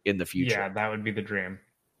Max in the future. Yeah, that would be the dream.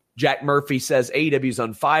 Jack Murphy says AEW's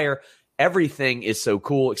on fire. Everything is so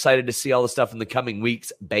cool. Excited to see all the stuff in the coming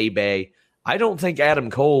weeks, baby. I don't think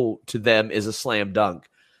Adam Cole to them is a slam dunk.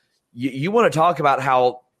 You want to talk about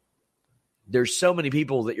how there's so many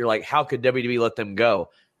people that you're like, how could WWE let them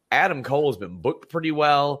go? Adam Cole has been booked pretty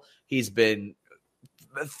well. He's been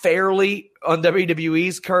fairly on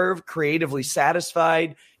WWE's curve, creatively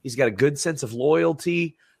satisfied. He's got a good sense of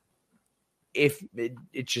loyalty. If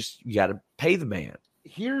it's just, you got to pay the man.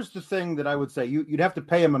 Here's the thing that I would say. You'd have to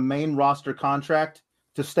pay him a main roster contract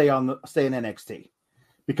to stay in NXT.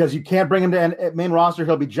 Because you can't bring him to main roster.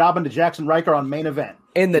 He'll be jobbing to Jackson Riker on main event.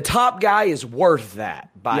 And the top guy is worth that,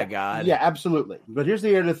 by God. Yeah, absolutely. But here's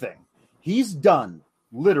the other thing. He's done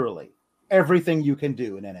literally everything you can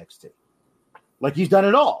do in NXT. Like, he's done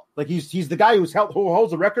it all. Like, he's the guy who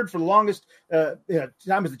holds the record for the longest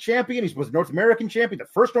time as the champion. He was a North American champion, the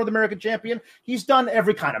first North American champion. He's done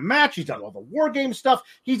every kind of match. He's done all the War Game stuff.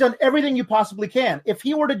 He's done everything you possibly can. If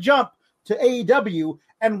he were to jump to AEW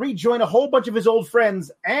and rejoin a whole bunch of his old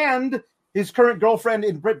friends and his current girlfriend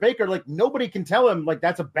in Britt Baker, like, nobody can tell him like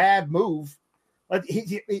that's a bad move. Like,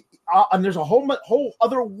 and there's a whole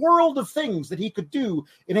other world of things that he could do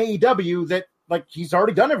in AEW that, like, he's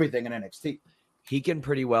already done everything in NXT. He can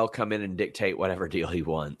pretty well come in and dictate whatever deal he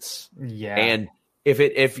wants. Yeah. And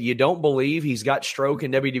if you don't believe he's got stroke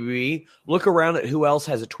in WWE, look around at who else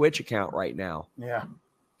has a Twitch account right now. Yeah.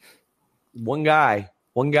 One guy.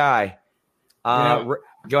 Go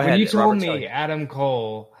ahead. When you told me Adam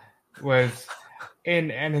Cole was in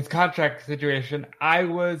his contract situation, I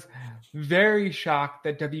was very shocked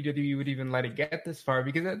that WWE would even let it get this far,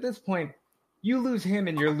 because at this point, you lose him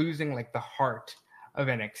and you're losing like the heart of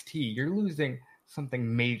NXT. You're losing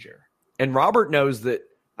something major. And Robert knows that.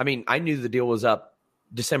 I mean, I knew the deal was up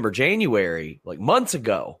December, January, like months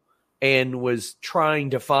ago, and was trying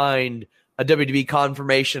to find a WWE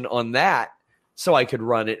confirmation on that so I could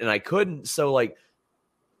run it, and I couldn't. So, like,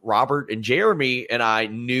 Robert and Jeremy and I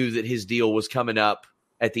knew that his deal was coming up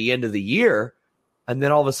at the end of the year, and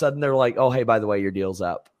then all of a sudden they're like, oh, hey, by the way, your deal's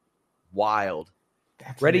up. Wild.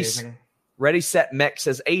 That's Ready, amazing. Ready, Set, Mech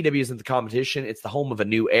says AEW isn't the competition. It's the home of a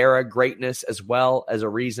new era, greatness, as well as a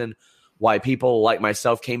reason why people like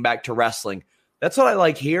myself came back to wrestling. That's what I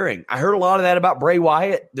like hearing. I heard a lot of that about Bray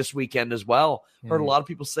Wyatt this weekend as well. Heard a lot of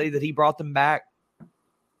people say that he brought them back.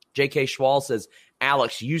 J.K. Schwal says,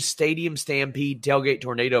 Alex, use Stadium Stampede tailgate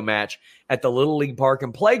tornado match at the Little League Park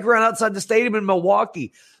and playground outside the stadium in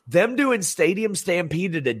Milwaukee. Them doing Stadium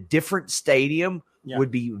Stampede at a different stadium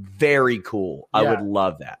would be very cool. I would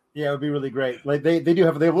love that. Yeah, it would be really great. Like they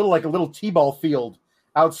have a little t-ball field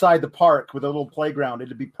outside the park with a little playground.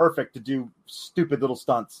 It'd be perfect to do stupid little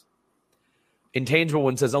stunts. Intangible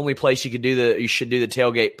One says only place you should do the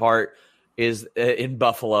tailgate part is in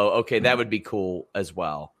Buffalo. Okay, that would be cool as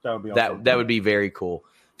well. That would be that would be very cool.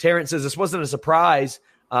 Terrence says this wasn't a surprise,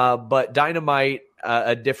 but Dynamite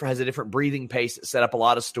has a different breathing pace that set up a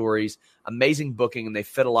lot of stories, amazing booking, and they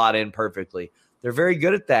fit a lot in perfectly. They're very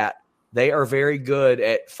good at that. They are very good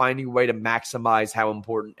at finding a way to maximize how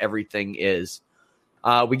important everything is.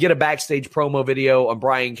 We get a backstage promo video on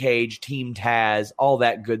Brian Cage, Team Taz, all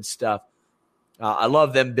that good stuff. I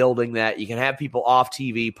love them building that. You can have people off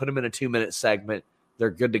TV, put them in a 2-minute segment. They're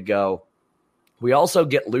good to go. We also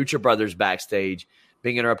get Lucha Brothers backstage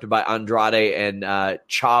being interrupted by Andrade and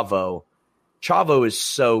Chavo. Chavo is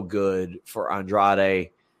so good for Andrade.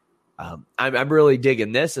 I'm really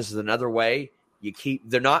digging this. This is another way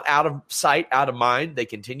they're not out of sight, out of mind. They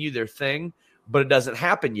continue their thing, but it doesn't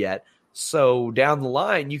happen yet. So down the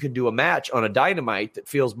line, you can do a match on a Dynamite that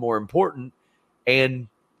feels more important, and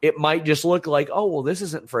it might just look like, oh, well, this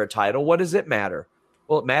isn't for a title. What does it matter?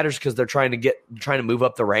 Well, it matters because they're trying to move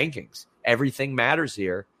up the rankings. Everything matters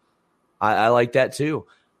here. I like that too.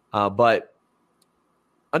 But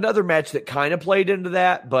another match that kind of played into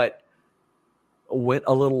that, but went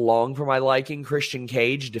a little long for my liking, Christian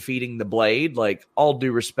Cage defeating the Blade. Like, all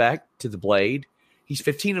due respect to the Blade. He's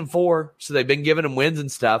 15-4, so they've been giving him wins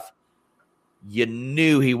and stuff. You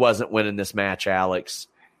knew he wasn't winning this match, Alex.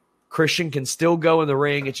 Christian can still go in the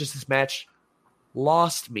ring. It's just this match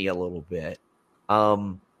lost me a little bit.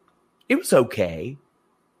 It was okay.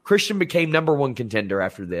 Christian became number 1 contender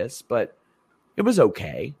after this, but it was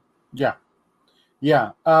okay. Yeah.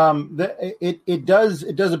 It does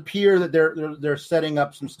appear that they're setting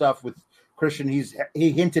up some stuff with Christian.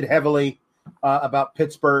 He hinted heavily about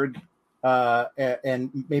Pittsburgh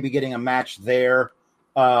and maybe getting a match there.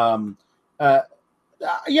 The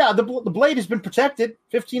Blade has been protected.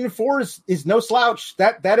 15-4 is no slouch.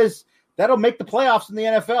 That'll make the playoffs in the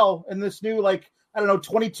NFL in this new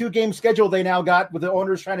 22 game schedule they now got, with the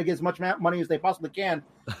owners trying to get as much money as they possibly can.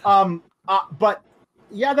 But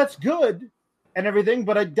yeah, that's good and everything,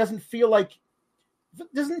 but it doesn't feel like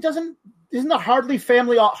isn't the Hardy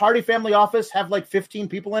family office have 15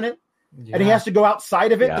 people in it, and he has to go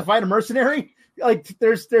outside of it to find a mercenary?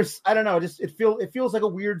 There's I don't know, just it feels like a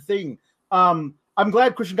weird thing. I'm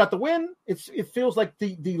glad Christian got the win. It feels like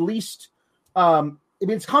the least.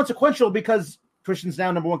 It's consequential because Christian's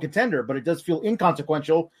now number 1 contender, but it does feel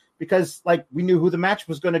inconsequential because we knew who the match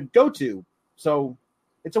was going to go to. So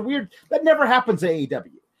it's a weird that never happens at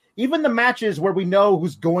AEW. Even the matches where we know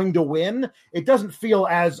who's going to win, it doesn't feel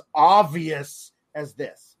as obvious as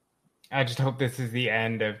this. I just hope this is the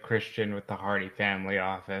end of Christian with the Hardy family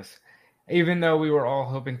office. Even though we were all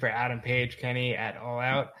hoping for Adam Page, Kenny at All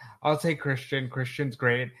Out, I'll take Christian. Christian's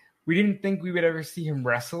great. We didn't think we would ever see him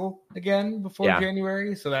wrestle again before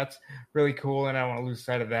January, so that's really cool, and I don't want to lose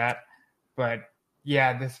sight of that. But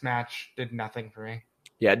yeah, this match did nothing for me.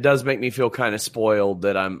 Yeah, it does make me feel kind of spoiled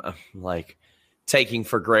that I'm taking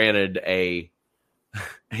for granted a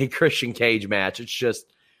Christian Cage match. It's just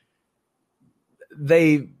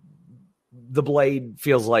the Blade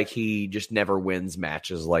feels like he just never wins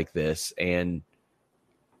matches like this, and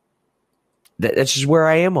that's just where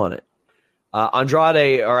I am on it.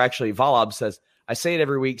 Andrade, or actually Valab, says, I say it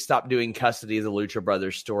every week, stop doing custody of the Lucha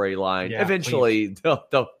Brothers storyline. Yeah, eventually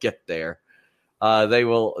they'll get there. They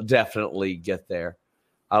will definitely get there.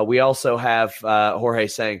 We also have Jorge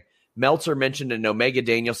saying, Meltzer mentioned an Omega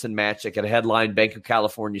Danielson match that could headline Bank of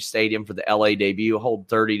California Stadium for the LA debut, hold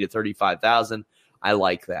 30 to 35,000. I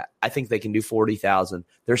like that. I think they can do 40,000.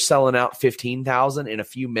 They're selling out 15,000 in a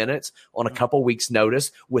few minutes on a couple weeks'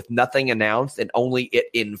 notice with nothing announced and only it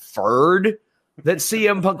inferred that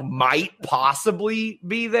CM Punk might possibly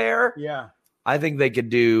be there. Yeah. I think they could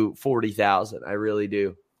do 40,000. I really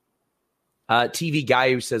do. TV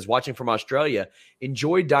guy who says, watching from Australia,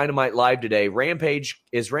 enjoyed Dynamite Live today.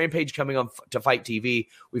 Is Rampage coming on to Fight TV?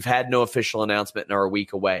 We've had no official announcement and are a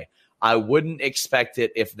week away. I wouldn't expect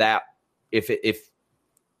it if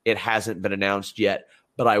it hasn't been announced yet,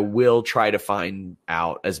 but I will try to find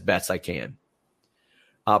out as best I can.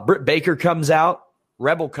 Britt Baker comes out,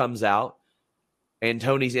 Rebel comes out, and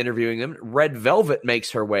Tony's interviewing them. Red Velvet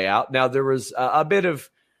makes her way out. Now, there was a bit of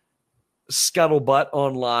scuttlebutt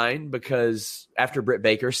online because after Britt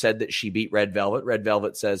Baker said that she beat Red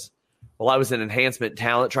Velvet says, well, I was an enhancement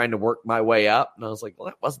talent trying to work my way up. And I was like, well,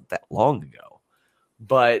 that wasn't that long ago.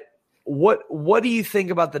 But what do you think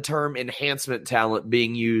about the term enhancement talent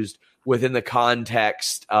being used within the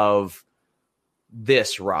context of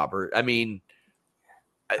this, Robert? I mean,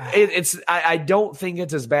 I don't think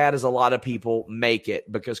it's as bad as a lot of people make it,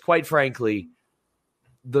 because quite frankly,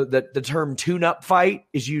 the term tune-up fight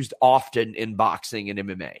is used often in boxing and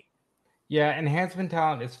MMA. Yeah, enhancement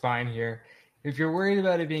talent is fine here. If you're worried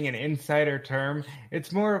about it being an insider term,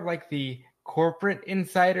 it's more of like the corporate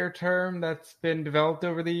insider term that's been developed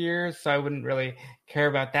over the years, so I wouldn't really care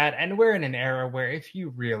about that. And we're in an era where if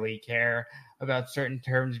you really care about certain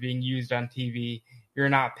terms being used on TV, you're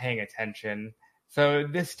not paying attention. So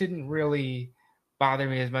this didn't really bother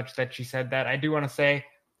me as much that she said that. I do want to say,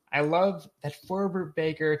 I love that for Britt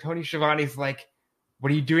Baker, Tony Schiavone's like,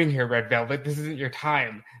 what are you doing here, Red Velvet? This isn't your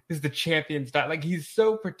time. This is the champion style. Like, he's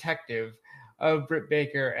so protective of Britt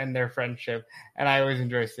Baker and their friendship, and I always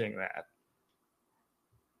enjoy seeing that.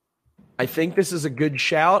 I think this is a good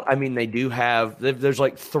shout. I mean, they do have, there's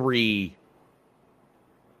like 3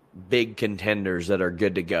 big contenders that are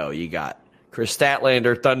good to go. You got Chris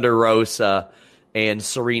Statlander, Thunder Rosa, and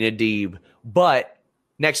Serena Deeb. But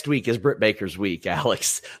next week is Britt Baker's week,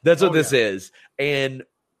 Alex. That's what this is. And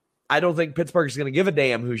I don't think Pittsburgh's going to give a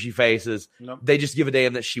damn who she faces. Nope. They just give a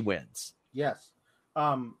damn that she wins. Yes.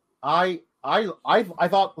 I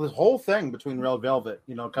thought this whole thing between Red Velvet,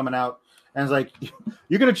 coming out, and it's like,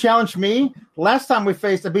 you're going to challenge me? Last time we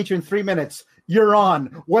faced, I beat you in 3 minutes. You're on.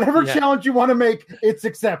 Whatever challenge you want to make, it's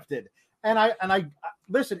accepted. And I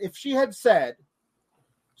listen, if she had said,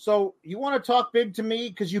 so you want to talk big to me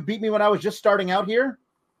because you beat me when I was just starting out here?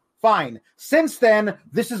 Fine. Since then,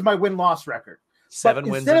 this is my win-loss record. 7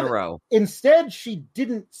 wins in a row. Instead, she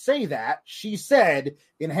didn't say that. She said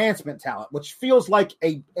enhancement talent, which feels like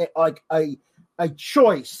a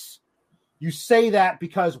choice. You say that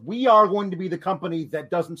because we are going to be the company that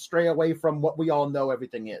doesn't stray away from what we all know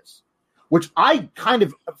everything is, which I kind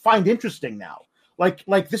of find interesting now.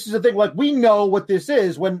 Like this is the thing. Like, we know what this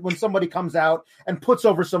is when somebody comes out and puts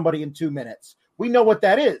over somebody in 2 minutes. We know what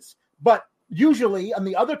that is. But usually on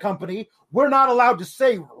the other company, we're not allowed to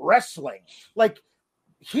say wrestling. Like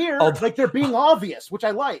here, like they're being obvious, which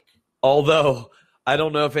I like. Although I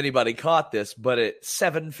don't know if anybody caught this, but at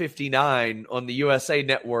 7:59 on the USA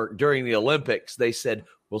Network during the Olympics, they said,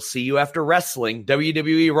 "We'll see you after wrestling.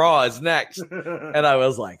 WWE Raw is next." And I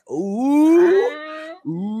was like, ooh.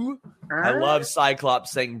 I love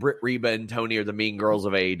Cyclops saying Britt, Reba, and Tony are the mean girls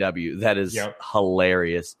of AEW. That is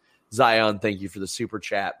hilarious. Zion, thank you for the super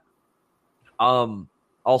chat.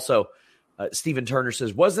 Also, Stephen Turner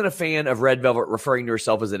says, wasn't a fan of Red Velvet referring to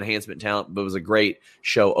herself as enhancement talent, but it was a great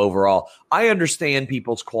show overall. I understand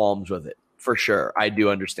people's qualms with it, for sure. I do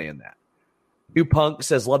understand that. New Punk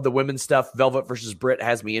says, love the women's stuff. Velvet versus Britt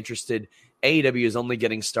has me interested. AEW is only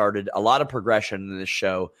getting started. A lot of progression in this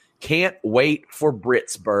show. Can't wait for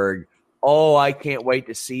Brittsburg. Oh, I can't wait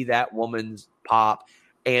to see that woman's pop.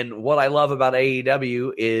 And what I love about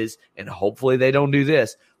AEW is, and hopefully they don't do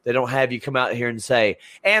this, they don't have you come out here and say,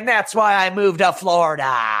 and that's why I moved to Florida.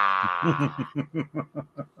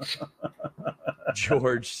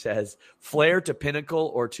 George says, Flair to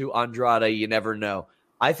Pinnacle or to Andrade, you never know.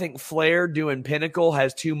 I think Flair doing Pinnacle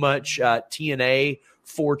has too much TNA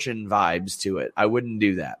Fortune vibes to it. I wouldn't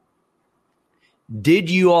do that. Did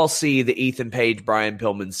you all see the Ethan Page, Brian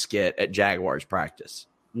Pillman skit at Jaguars practice?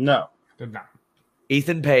 No. Did not.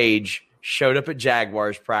 Ethan Page showed up at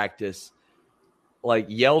Jaguars practice, like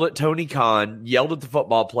yelled at Tony Khan, yelled at the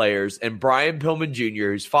football players, and Brian Pillman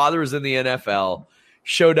Jr., whose father was in the NFL,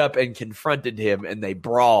 showed up and confronted him, and they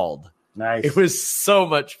brawled. Nice. It was so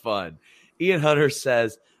much fun. Ian Hunter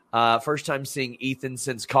says, first time seeing Ethan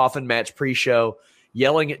since Coffin Match pre-show,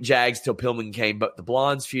 yelling at Jags till Pillman came, but the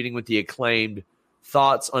Blondes feuding with the Acclaimed.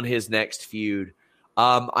 Thoughts on his next feud?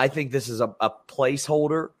 I think this is a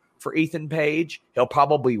placeholder for Ethan Page. He'll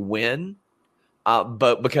probably win.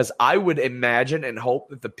 But because I would imagine and hope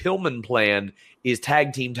that the Pillman plan is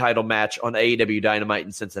tag team title match on AEW Dynamite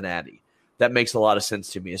in Cincinnati. That makes a lot of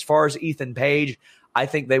sense to me. As far as Ethan Page, I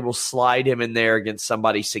think they will slide him in there against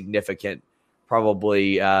somebody significant,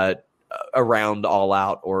 probably around All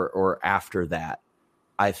Out or after that,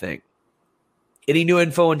 I think. Any new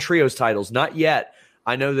info on Trios titles? Not yet.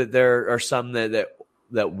 I know that there are some that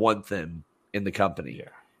want them in the company. Yeah.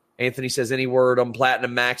 Anthony says, any word on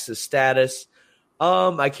Platinum Max's status?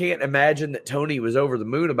 I can't imagine that Tony was over the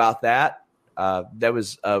moon about that. That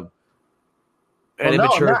was an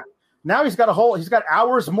immature. Now he's got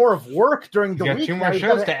hours more of work during the week. He's got 2 more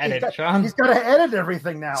shows to edit, Sean. He's got to edit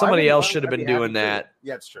everything now. Somebody else should have been doing that.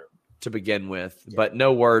 Yeah, it's true. To begin with, but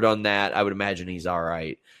no word on that. I would imagine he's all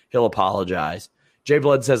right. He'll apologize. Jay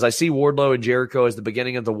Blood says, I see Wardlow and Jericho as the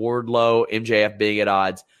beginning of the Wardlow MJF being at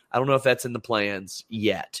odds. I don't know if that's in the plans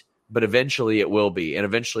yet, but eventually it will be, and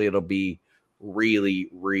eventually it'll be really,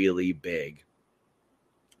 really big.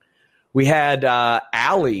 We had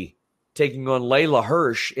Allie taking on Layla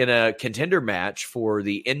Hirsch in a contender match for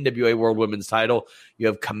the NWA World Women's title. You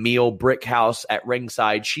have Camille Brickhouse at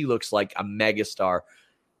ringside. She looks like a megastar.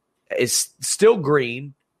 It's still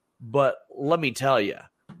green, but let me tell you,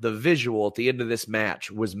 the visual at the end of this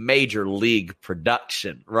match was major league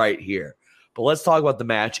production right here. But let's talk about the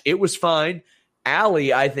match. It was fine.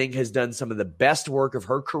 Allie, I think, has done some of the best work of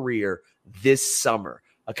her career this summer.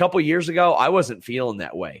 A couple years ago, I wasn't feeling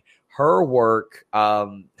that way. Her work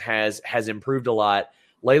has improved a lot.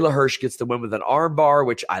 Layla Hirsch gets the win with an armbar,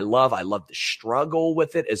 which I love. I love the struggle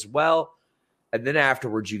with it as well. And then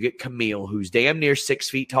afterwards, you get Camille, who's damn near 6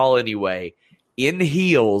 feet tall anyway, in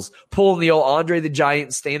heels, pulling the old Andre the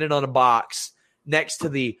Giant standing on a box next to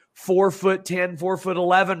the 4'10",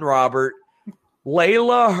 4'11", Robert.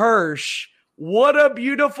 Layla Hirsch. What a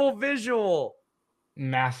beautiful visual.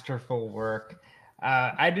 Masterful work.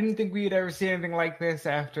 I didn't think we'd ever see anything like this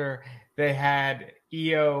after they had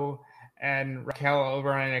Io and Raquel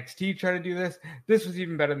over on NXT try to do this. This was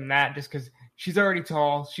even better than that just because she's already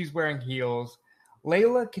tall. She's wearing heels.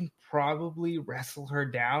 Layla can probably wrestle her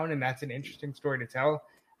down, and that's an interesting story to tell.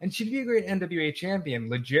 And she'd be a great NWA champion.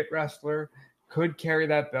 Legit wrestler, could carry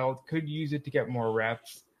that belt, could use it to get more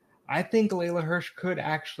reps. I think Layla Hirsch could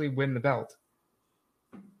actually win the belt.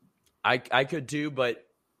 I could too, but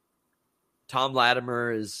Tom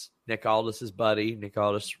Latimer is Nick Aldis's buddy. Nick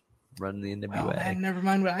Aldis running the NWA. Oh, man, never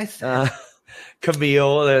mind what I said.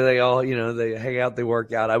 Camille, they all, they hang out, they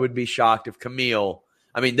work out. I would be shocked if Camille,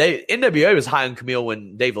 NWA was high on Camille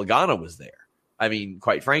when Dave Lagana was there. I mean,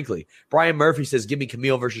 quite frankly. Brian Murphy says, give me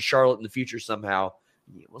Camille versus Charlotte in the future somehow.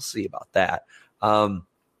 Yeah, we'll see about that.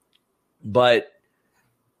 But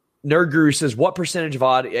Nerd Guru says, what percentage of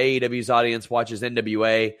AEW's audience watches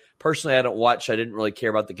NWA? Personally, I don't watch. I didn't really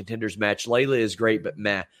care about the Contenders match. Layla is great, but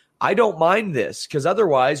meh. I don't mind this because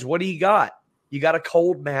otherwise, what do you got? You got a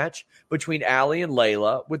cold match between Allie and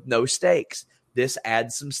Layla with no stakes. This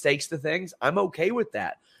adds some stakes to things. I'm okay with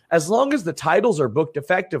that. As long as the titles are booked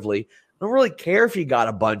effectively, I don't really care if you got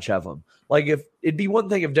a bunch of them. Like, if it'd be one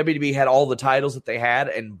thing if WWE had all the titles that they had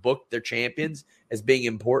and booked their champions as being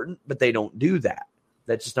important, but they don't do that.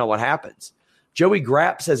 That's just not what happens. Joey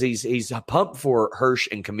Grapp says he's pumped for Hirsch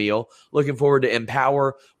and Camille. Looking forward to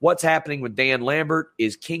Empower. What's happening with Dan Lambert?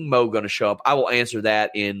 Is King Mo going to show up? I will answer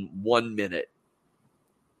that in 1 minute.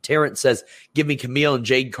 Terrence says, give me Camille and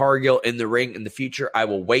Jade Cargill in the ring in the future. I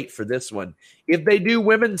will wait for this one. If they do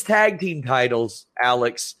women's tag team titles,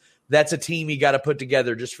 Alex, that's a team you got to put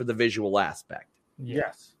together just for the visual aspect.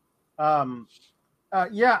 Yes.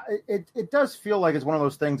 It does feel like it's one of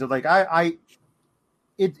those things that, like,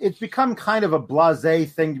 it's become kind of a blasé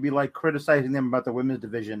thing to be like criticizing them about the women's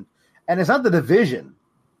division. And it's not the division.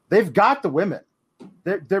 They've got the women.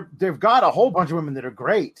 They've got a whole bunch of women that are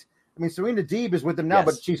great. I mean, Serena Deeb is with them now, yes,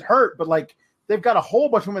 but she's hurt. But, like, they've got a whole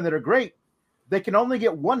bunch of women that are great. They can only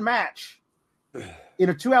get one match in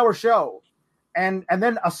a 2-hour show and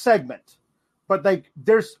then a segment. But, like,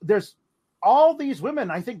 there's all these women,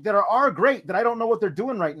 I think, that are great that I don't know what they're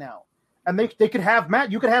doing right now. And they could have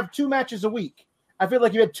you could have 2 matches a week. I feel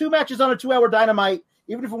like you had 2 matches on a 2-hour Dynamite,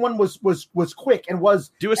 even if one was quick and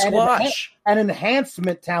was do a squash, an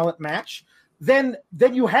enhancement talent match. Then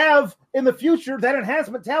you have in the future that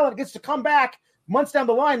enhancement talent gets to come back months down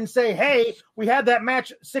the line and say, "Hey, we had that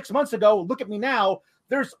match 6 months ago. Look at me now."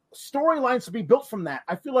 There's storylines to be built from that.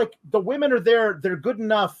 I feel like the women are there; they're good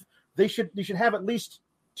enough. They should have at least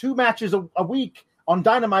 2 matches a week on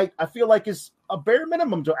Dynamite. I feel like is a bare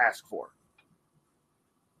minimum to ask for.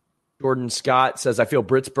 Jordan Scott says, I feel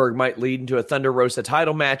Britsburg might lead into a Thunder Rosa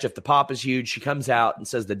title match. If the pop is huge, she comes out and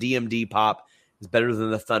says the DMD pop is better than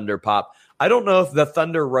the Thunder pop. I don't know if the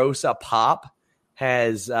Thunder Rosa pop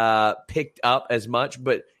has picked up as much,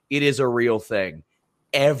 but it is a real thing.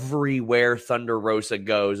 Everywhere Thunder Rosa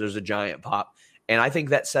goes, there's a giant pop. And I think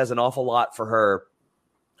that says an awful lot for her.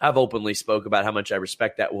 I've openly spoke about how much I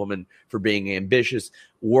respect that woman for being ambitious,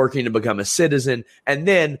 working to become a citizen. And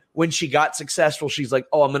then when she got successful, she's like,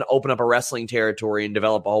 oh, I'm going to open up a wrestling territory and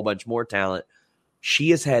develop a whole bunch more talent. She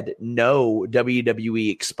has had no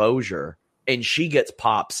WWE exposure, and she gets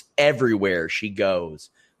pops everywhere she goes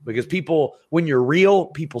because people, when you're real,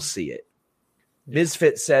 people see it.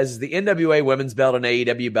 Misfit says the NWA women's belt and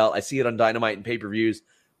AEW belt, I see it on Dynamite and pay-per-views,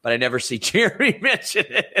 but I never see Jerry mention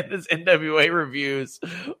it in his NWA reviews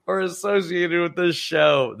or associated with this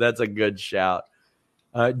show. That's a good shout.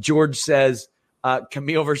 George says,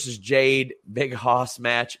 Camille versus Jade, Big Hoss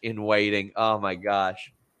match in waiting. Oh, my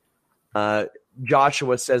gosh.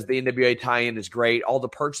 Joshua says the NWA tie-in is great. All the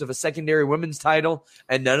perks of a secondary women's title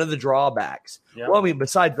and none of the drawbacks. Yep. Well, I mean,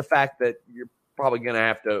 besides the fact that you're probably going to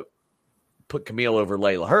have to put Camille over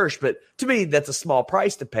Layla Hirsch, but to me, that's a small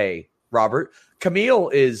price to pay, Robert.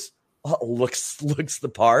 Camille looks the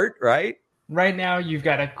part, right? Right now, you've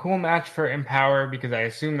got a cool match for Empower because I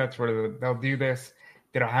assume that's where they'll do this.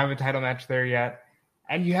 They don't have a title match there yet.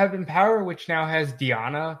 And you have Empower, which now has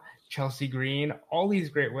Deanna, Chelsea Green, all these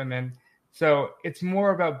great women. So it's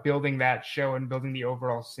more about building that show and building the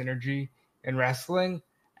overall synergy in wrestling.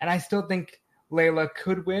 And I still think Layla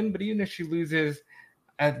could win, but even if she loses,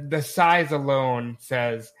 the size alone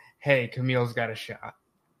says, hey, Camille's got a shot.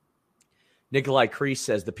 Nikolai Kreese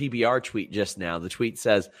says the PBR tweet just now. The tweet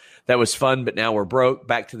says, that was fun, but now we're broke.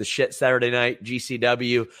 Back to the shit Saturday night.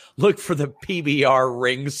 GCW, look for the PBR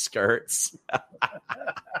ring skirts.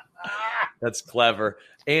 That's clever.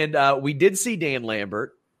 And we did see Dan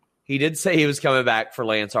Lambert. He did say he was coming back for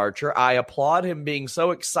Lance Archer. I applaud him being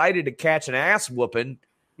so excited to catch an ass whooping.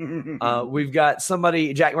 We've got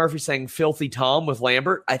somebody, Jack Murphy, saying Filthy Tom with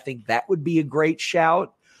Lambert. I think that would be a great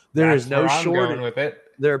shout. There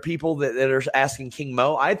are people that are asking King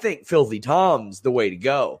Mo. I think Filthy Tom's the way to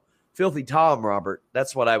go. Filthy Tom, Robert,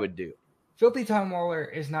 that's what I would do. Filthy Tom Lawler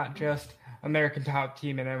is not just American Top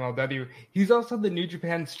Team in MLW. He's also the New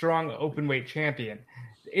Japan Strong Openweight Champion.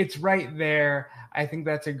 It's right there. I think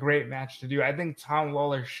that's a great match to do. I think Tom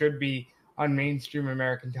Lawler should be on mainstream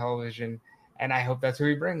American television, and I hope that's who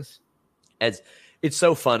he brings. It's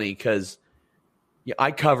so funny because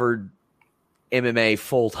I covered MMA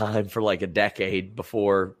full time for like a decade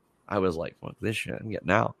before I was like, well, this shit I'm getting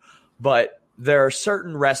out. But there are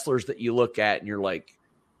certain wrestlers that you look at and you're like,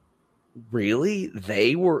 really?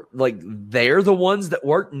 They're the ones that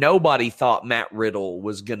worked. Nobody thought Matt Riddle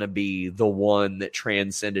was going to be the one that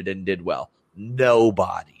transcended and did well.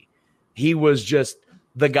 Nobody. He was just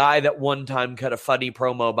the guy that one time cut a funny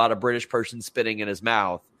promo about a British person spitting in his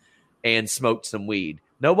mouth and smoked some weed.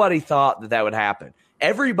 Nobody thought that would happen.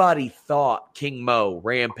 Everybody thought King Mo,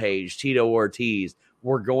 Rampage, Tito Ortiz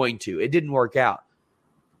were going to. It didn't work out.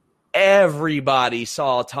 Everybody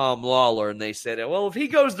saw Tom Lawler and they said, well, if he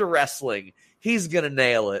goes to wrestling, he's going to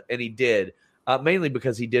nail it. And he did, mainly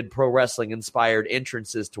because he did pro wrestling inspired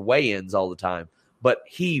entrances to weigh-ins all the time. But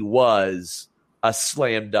he was a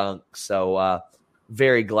slam dunk. So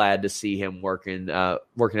very glad to see him working out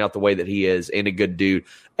the way that he is, and a good dude.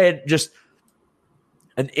 And just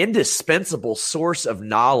an indispensable source of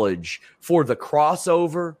knowledge for the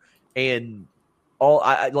crossover and all.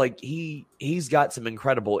 He's got some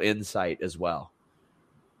incredible insight as well.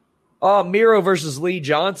 Miro versus Lee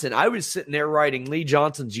Johnson. I was sitting there writing Lee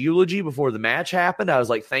Johnson's eulogy before the match happened. I was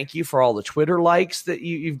like, thank you for all the Twitter likes that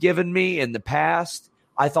you've given me in the past.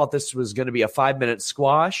 I thought this was going to be a 5-minute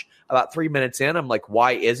squash. About 3 minutes in, I'm like,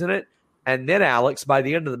 why isn't it? And then, Alex, by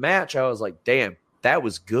the end of the match, I was like, damn, that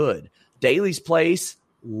was good. Daly's Place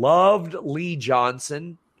loved Lee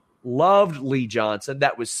Johnson.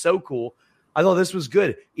 That was so cool. I thought this was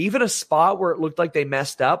good. Even a spot where it looked like they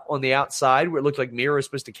messed up on the outside, where it looked like Miro was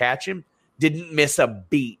supposed to catch him, didn't miss a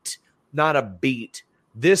beat. Not a beat.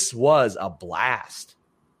 This was a blast.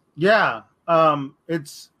 Yeah. I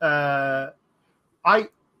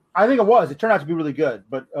think it was. It turned out to be really good.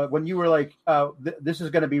 But when you were like, this is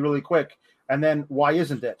going to be really quick, and then why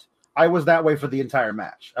isn't it? I was that way for the entire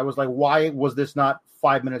match. I was like, why was this not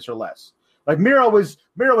 5 minutes or less? Like Miro was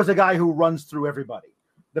a guy who runs through everybody.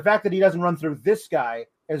 The fact that he doesn't run through this guy,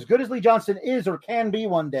 as good as Lee Johnson is or can be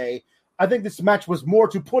one day, I think this match was more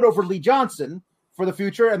to put over Lee Johnson for the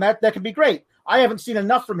future, and that could be great. I haven't seen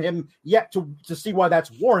enough from him yet to see why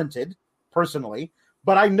that's warranted, personally.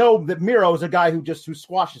 But I know that Miro is a guy who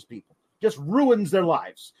squashes people, just ruins their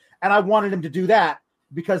lives. And I wanted him to do that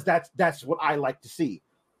because that's what I like to see.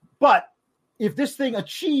 But if this thing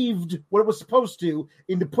achieved what it was supposed to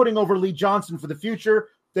into putting over Lee Johnson for the future,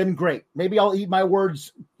 then great. Maybe I'll eat my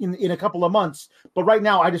words in a couple of months. But right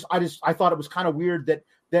now, I thought it was kind of weird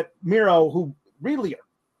that Miro, who really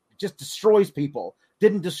just destroys people,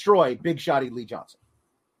 didn't destroy Big Shotty Lee Johnson.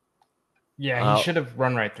 Yeah, he should have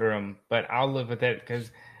run right through him, but I'll live with it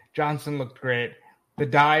because Johnson looked great. The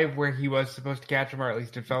dive where he was supposed to catch him, or at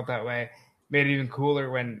least it felt that way, made it even cooler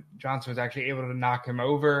when Johnson was actually able to knock him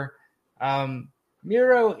over.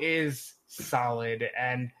 Miro is solid,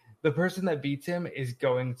 and the person that beats him is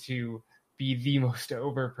going to be the most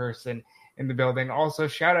over person in the building. Also,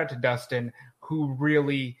 shout out to Dustin, who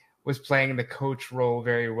really was playing the coach role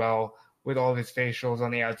very well with all of his facials on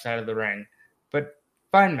the outside of the ring. But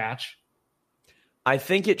fine match. I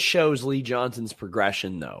think it shows Lee Johnson's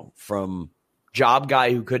progression, though, from job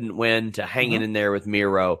guy who couldn't win to hanging in there with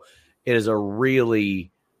Miro. It is a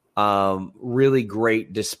really, really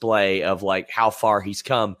great display of like how far he's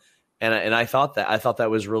come. And I thought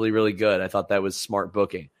that was really, really good. I thought that was smart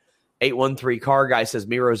booking. 813 Car Guy says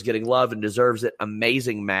Miro's getting love and deserves it.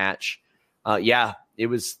 Amazing match. Yeah, it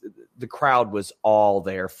was. The crowd was all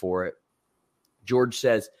there for it. George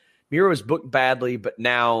says Miro is booked badly, but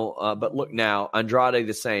look now, Andrade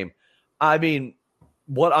the same. I mean,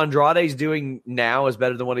 what Andrade's doing now is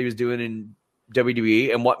better than what he was doing in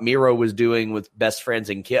WWE, and what Miro was doing with Best Friends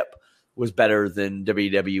and Kip was better than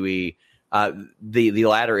WWE. The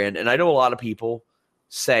latter end, and I know a lot of people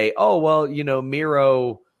say, "Oh, well,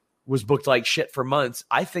 Miro was booked like shit for months."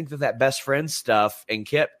 I think that Best Friends stuff and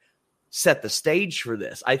Kip set the stage for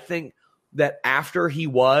this. I think that after he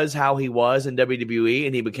was how he was in WWE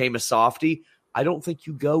and he became a softie, I don't think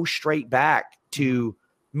you go straight back to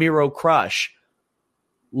Miro Crush.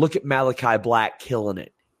 Look at Malachi Black killing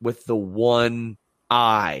it with the one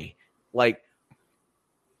eye. Like,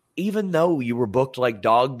 even though you were booked like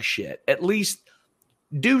dog shit, at least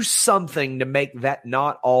do something to make that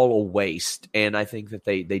not all a waste. And I think that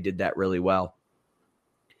they did that really well.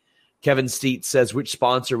 Kevin Steet says, which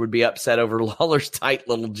sponsor would be upset over Lawler's tight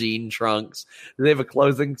little jean trunks? Do they have a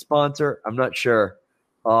clothing sponsor? I'm not sure.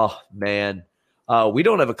 Oh, man. We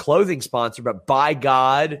don't have a clothing sponsor, but by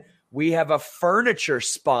God, we have a furniture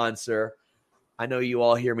sponsor. I know you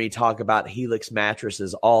all hear me talk about Helix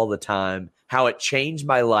mattresses all the time, how it changed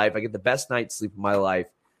my life. I get the best night's sleep of my life.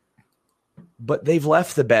 But they've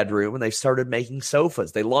left the bedroom and they've started making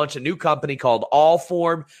sofas. They launched a new company called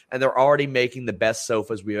Allform, and they're already making the best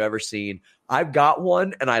sofas we've ever seen. I've got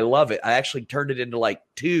one, and I love it. I actually turned it into like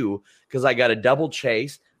two because I got a double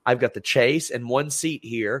chase. I've got the chase and one seat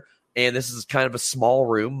here, and this is kind of a small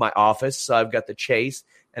room, my office. So I've got the chase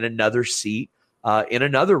and another seat in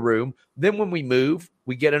another room. Then when we move,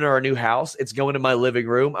 we get into our new house. It's going to my living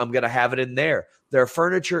room. I'm going to have it in there. Their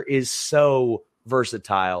furniture is so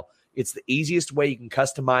versatile. It's the easiest way you can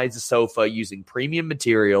customize a sofa using premium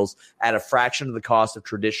materials at a fraction of the cost of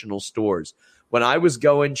traditional stores. When I was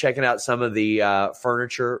checking out some of the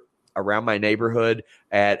furniture around my neighborhood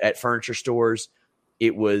at furniture stores,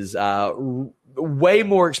 it was way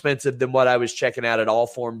more expensive than what I was checking out at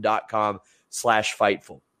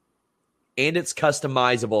allform.com/Fightful. And it's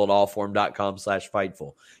customizable at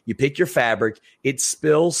allform.com/Fightful. You pick your fabric. It's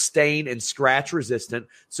spill, stain, and scratch resistant.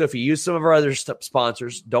 So if you use some of our other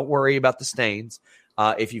sponsors, don't worry about the stains.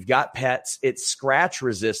 If you've got pets, it's scratch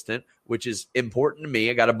resistant, which is important to me.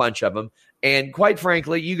 I got a bunch of them. And quite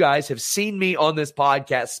frankly, you guys have seen me on this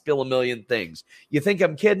podcast spill a million things. You think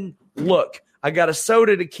I'm kidding? Look, I got a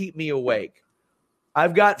soda to keep me awake.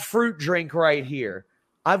 I've got fruit drink right here.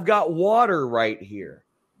 I've got water right here.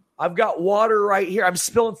 I've got water right here. I'm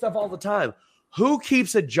spilling stuff all the time. Who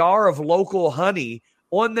keeps a jar of local honey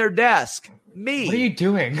on their desk? Me. What are you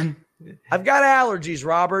doing? I've got allergies,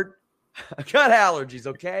 Robert. I've got allergies,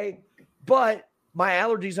 okay? But my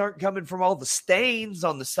allergies aren't coming from all the stains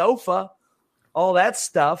on the sofa, all that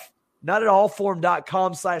stuff. Not at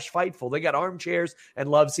allform.com/Fightful. They got armchairs and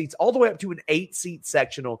love seats all the way up to an 8-seat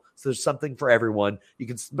sectional. So there's something for everyone. You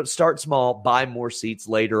can start small, buy more seats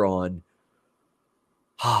later on.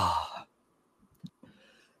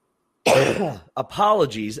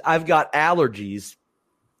 Apologies. I've got allergies,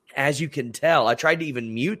 as you can tell. I tried to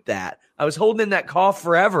even mute that. I was holding in that cough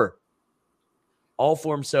forever.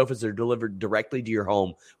 Allform sofas are delivered directly to your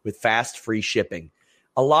home with fast, free shipping.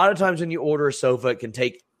 A lot of times when you order a sofa, it can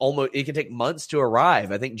take months to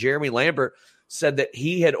arrive. I think Jeremy Lambert said that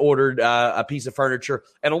he had ordered a piece of furniture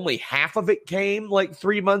and only half of it came like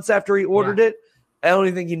 3 months after he ordered it. I don't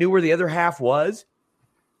even think he knew where the other half was.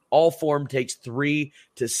 Allform takes 3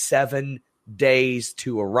 to 7 days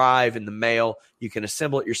to arrive in the mail. You can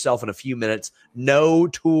assemble it yourself in a few minutes. No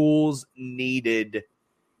tools needed.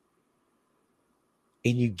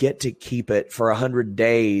 And you get to keep it for 100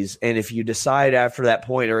 days. And if you decide after that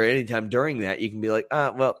point or anytime during that, you can be like,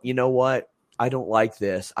 well, you know what? I don't like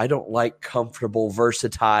this. I don't like comfortable,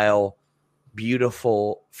 versatile,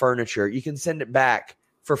 beautiful furniture. You can send it back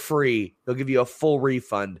for free. They'll give you a full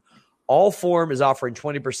refund. Allform is offering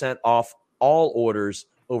 20% off all orders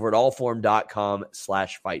over at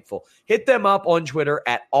allform.com/Fightful. Hit them up on Twitter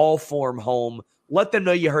at allformhome. Let them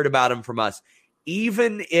know you heard about them from us.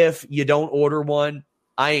 Even if you don't order one,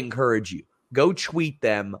 I encourage you. Go tweet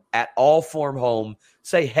them at allformhome.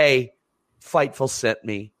 Say, hey, Fightful sent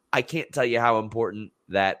me. I can't tell you how important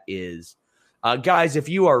that is. Guys, if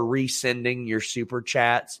you are resending your super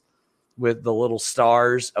chats with the little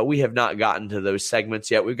stars, we have not gotten to those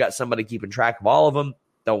segments yet. We've got somebody keeping track of all of them.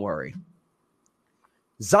 Don't worry.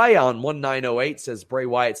 Zion1908 says Bray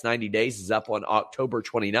Wyatt's 90 Days is up on October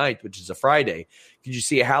 29th, which is a Friday. Could you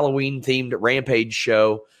see a Halloween-themed Rampage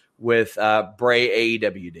show with Bray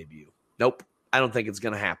AEW debut? Nope. I don't think it's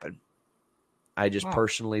going to happen. I just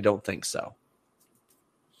personally don't think so.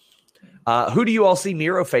 Who do you all see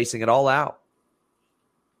Miro facing at All Out?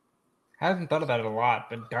 I haven't thought about it a lot,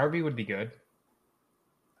 but Darby would be good.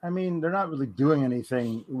 I mean, they're not really doing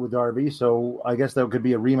anything with Darby, so I guess there could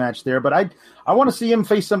be a rematch there. But I want to see him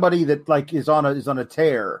face somebody that like is on a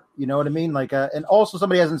tear. You know what I mean? Like, and also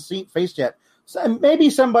somebody hasn't faced yet. So maybe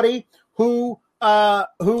somebody who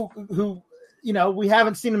you know we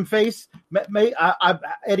haven't seen him face.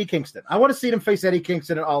 Eddie Kingston. I want to see him face Eddie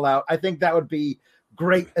Kingston at All Out. I think that would be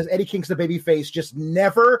great as Eddie Kingston, babyface, just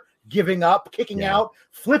never giving up, kicking out,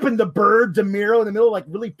 flipping the bird to Miro in the middle, like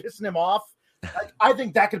really pissing him off. I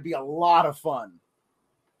think that could be a lot of fun.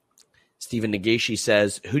 Stephen Nagashi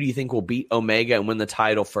says, who do you think will beat Omega and win the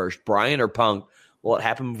title first, Bryan or Punk? Will it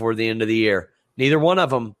happen before the end of the year? Neither one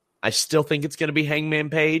of them. I still think it's going to be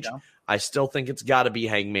Hangman Page. Yeah. I still think it's got to be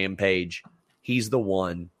Hangman Page. He's the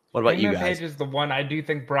one. What about you guys? Hangman Page is the one. I do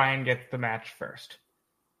think Bryan gets the match first.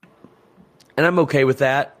 And I'm okay with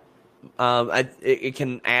that. It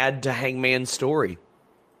can add to Hangman's story.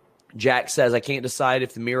 Jack says, I can't decide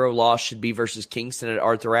if the Miro loss should be versus Kingston at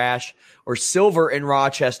Arthur Ashe or Silver in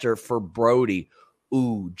Rochester for Brody.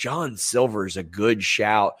 Ooh, John Silver is a good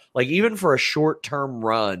shout. Like, even for a short-term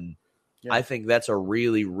run, I think that's a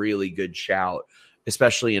really, really good shout,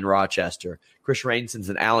 especially in Rochester. Chris Rainson's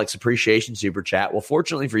an Alex Appreciation Super Chat. Well,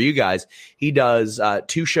 fortunately for you guys, he does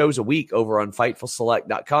 2 shows a week over on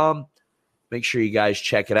FightfulSelect.com. Make sure you guys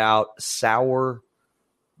check it out. Sour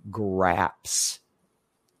Graps.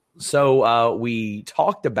 So we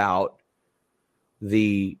talked about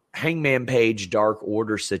the Hangman Page Dark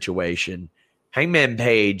Order situation. Hangman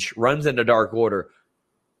Page runs into Dark Order,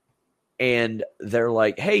 and they're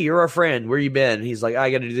like, hey, you're our friend. Where you been? And he's like,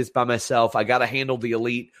 I got to do this by myself. I got to handle the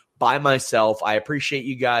Elite by myself. I appreciate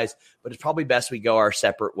you guys, but it's probably best we go our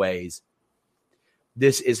separate ways.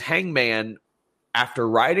 This is Hangman, after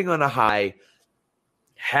riding on a high,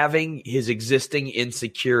 having his existing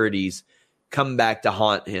insecurities come back to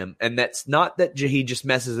haunt him. And that's not that he just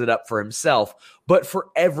messes it up for himself, but for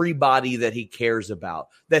everybody that he cares about,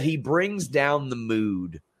 that he brings down the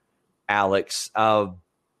mood. Alex,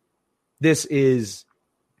 this is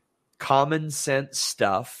common sense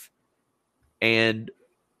stuff. And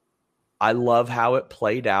I love how it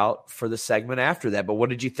played out for the segment after that. But what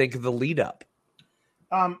did you think of the lead up?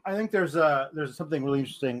 I think there's something really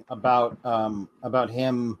interesting about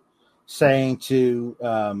him saying to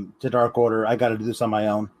Dark Order, I got to do this on my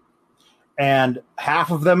own. And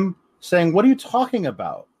half of them saying, what are you talking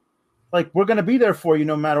about? Like, we're going to be there for you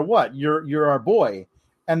no matter what. You're our boy.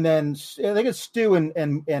 And then I think it's Stu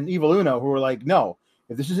and Evil Uno who were like, no,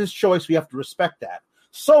 if this is his choice, we have to respect that.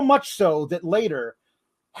 So much so that later,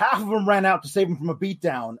 half of them ran out to save him from a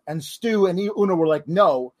beatdown. And Stu and Uno were like,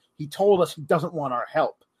 no, he told us he doesn't want our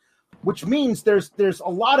help. Which means there's a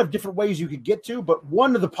lot of different ways you could get to, but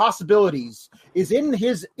one of the possibilities is in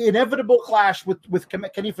his inevitable clash with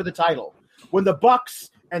Kenny for the title. When the Bucks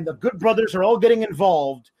and the Good Brothers are all getting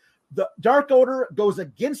involved, the Dark Order goes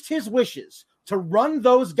against his wishes to run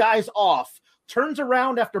those guys off, turns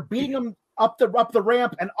around after beating them up the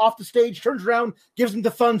ramp and off the stage, turns around, gives them the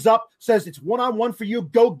thumbs up, says it's 1-on-1 for you,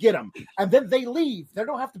 go get him. And then they leave. They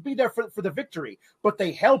don't have to be there for the victory, but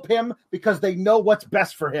they help him because they know what's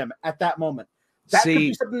best for him at that moment. That could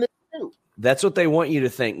be something they do. That's what they want you to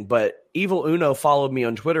think. But Evil Uno followed me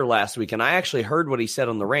on Twitter last week, and I actually heard what he said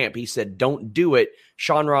on the ramp. He said, don't do it.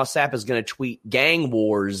 Sean Ross Sapp is going to tweet gang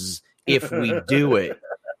wars if we do it.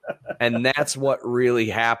 And that's what really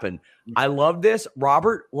happened. I love this.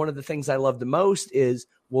 Robert, one of the things I love the most is,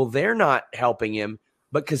 well, they're not helping him,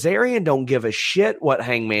 but Kazarian don't give a shit what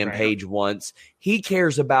Hangman Page wants. He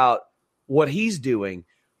cares about what he's doing.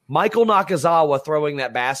 Michael Nakazawa throwing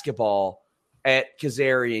that basketball at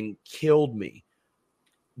Kazarian killed me.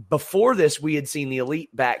 Before this, we had seen the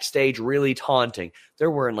Elite backstage really taunting.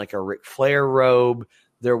 They're wearing like a Ric Flair robe.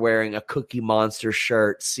 They're wearing a Cookie Monster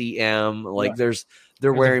shirt, CM. Like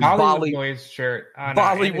they're wearing Bollywood Boys shirt.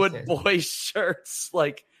 Bollywood Boys shirts.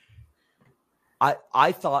 Like,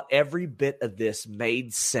 I thought every bit of this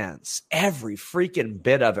made sense. Every freaking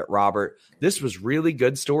bit of it, Robert. This was really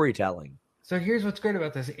good storytelling. So here's what's great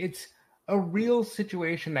about this. It's a real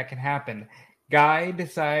situation that can happen. Guy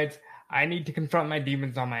decides, I need to confront my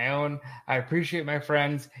demons on my own. I appreciate my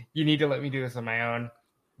friends. You need to let me do this on my own.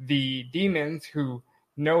 The demons who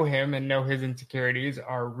know him and know his insecurities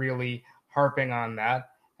are really harping on that.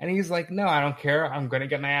 And he's like, no, I don't care. I'm going to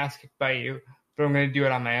get my ass kicked by you, but I'm going to do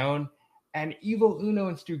it on my own. And Evil Uno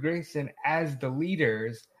and Stu Grayson, as the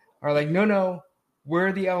leaders, are like, no,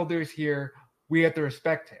 we're the elders here. We have to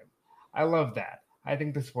respect him. I love that. I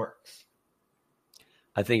think this works.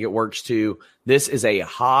 I think it works too. This is a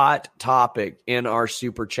hot topic in our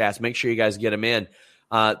super chats. Make sure you guys get them in.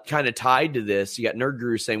 Kind of tied to this, you got Nerd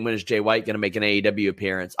Guru saying, when is Jay White going to make an AEW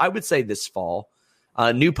appearance? I would say this fall.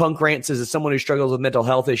 New Punk Rant says, as someone who struggles with mental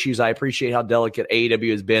health issues, I appreciate how delicate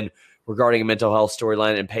AEW has been regarding a mental health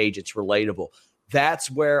storyline, and Paige, it's relatable.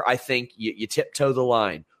 That's where I think you tiptoe the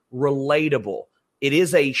line. Relatable. It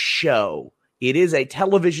is a show. It is a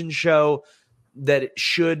television show that it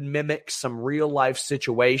should mimic some real life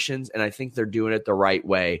situations, and I think they're doing it the right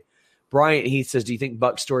way. Bryant, he says, do you think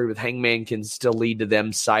Buck's story with Hangman can still lead to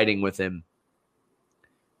them siding with him?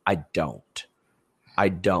 I don't.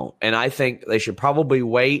 And I think they should probably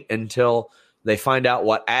wait until they find out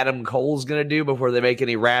what Adam Cole's going to do before they make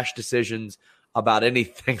any rash decisions about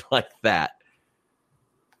anything like that.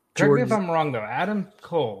 Correct me if I'm wrong, though. Adam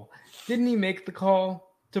Cole, didn't he make the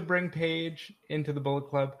call to bring Paige into the Bullet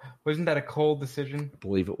Club? Wasn't that a Cole decision? I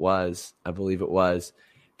believe it was.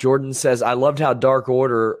 Jordan says, I loved how Dark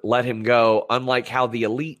Order let him go, unlike how the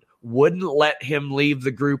Elite wouldn't let him leave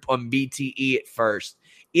the group on BTE at first.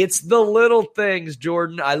 It's the little things,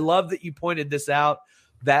 Jordan. I love that you pointed this out,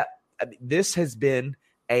 that this has been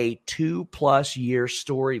a 2+ year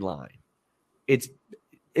storyline.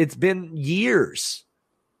 It's been years.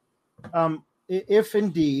 If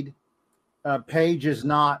indeed Paige is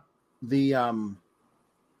not the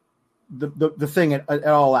thing at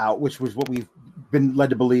All Out, which was what we've been led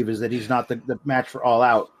to believe, is that he's not the match for All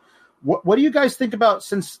Out. What do you guys think about,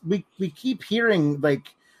 since we keep hearing like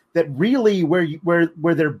that really where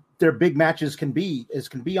their big matches can be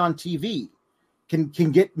on TV,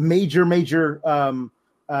 can get major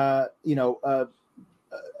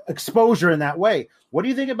exposure in that way. What do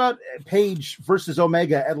you think about Paige versus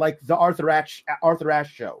Omega at like the Arthur Ashe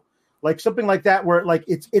show? Like something like that, where like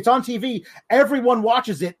it's on TV, everyone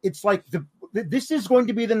watches it. It's like this is going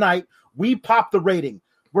to be the night we pop the rating.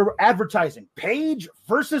 We're advertising Paige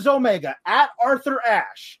versus Omega at Arthur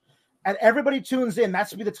Ashe, and everybody tunes in.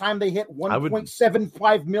 That's to be the time they hit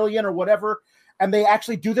 1.75 million or whatever, and they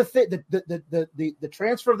actually do the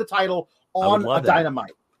transfer of the title on a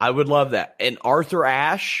Dynamite. I would love that. And Arthur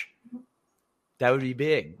Ashe, that would be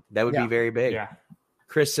big. That would be very big. Yeah.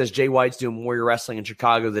 Chris says Jay White's doing Warrior Wrestling in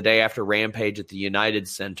Chicago the day after Rampage at the United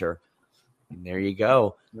Center. And there you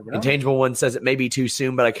go. Intangible One says it may be too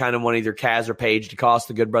soon, but I kind of want either Kaz or Paige to cost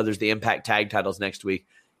the Good Brothers the Impact tag titles next week,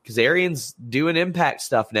 because Arian's doing Impact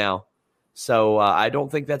stuff now. So I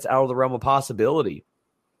don't think that's out of the realm of possibility.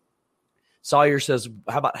 Sawyer says,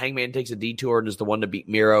 how about Hangman takes a detour and is the one to beat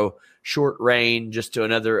Miro? Short reign, just to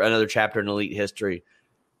another chapter in Elite history.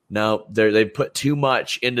 No, they put too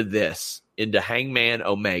much into Hangman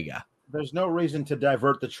Omega. There's no reason to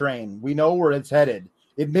divert the train. We know where it's headed.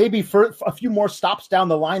 It may be for a few more stops down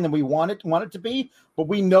the line than we want it to be, but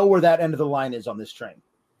we know where that end of the line is on this train.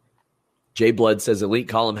 Jay Blood says, Elite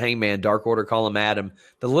call him Hangman, Dark Order call him Adam.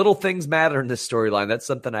 The little things matter in this storyline. That's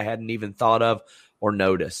something I hadn't even thought of or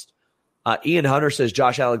noticed. Ian Hunter says,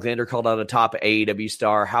 Josh Alexander called out a top AEW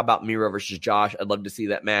star. How about Miro versus Josh? I'd love to see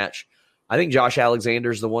that match. I think Josh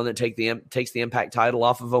Alexander is the one that takes the Impact title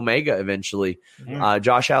off of Omega eventually. Mm-hmm.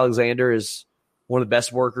 Josh Alexander is one of the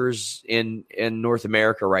best workers in North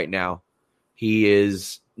America right now. He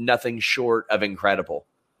is nothing short of incredible.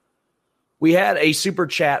 We had a super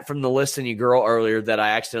chat from the Listen You Girl earlier that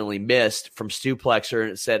I accidentally missed from Stuplexer,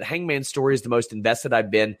 and it said, Hangman's story is the most invested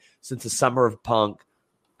I've been since the summer of Punk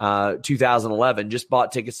 2011. Just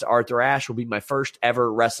bought tickets to Arthur Ashe. Will be my first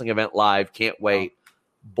ever wrestling event live. Can't wait.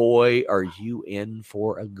 Boy, are you in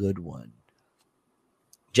for a good one.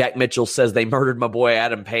 Jack Mitchell says, they murdered my boy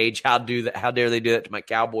Adam Page. How dare they do that to my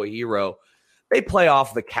cowboy hero? They play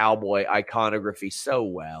off the cowboy iconography so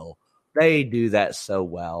well. They do that so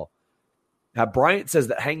well. Now, Bryant says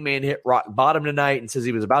that Hangman hit rock bottom tonight and says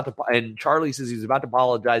he was about to, and Charlie says he was about to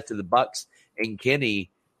apologize to the Bucks, and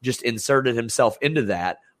Kenny just inserted himself into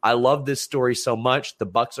that. I love this story so much. The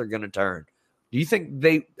Bucks are going to turn. Do you think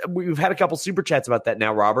we've had a couple super chats about that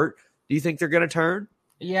now, Robert. Do you think they're going to turn?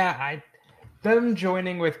 Yeah, them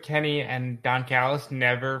joining with Kenny and Don Callis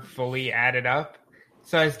never fully added up.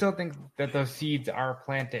 So I still think that those seeds are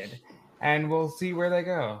planted, and we'll see where they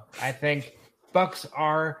go. I think Bucks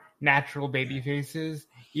are natural baby faces,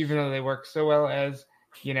 even though they work so well as,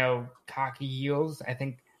 cocky heels. I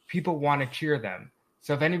think people want to cheer them.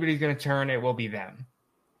 So if anybody's going to turn, it will be them.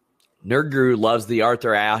 Nerd Guru loves the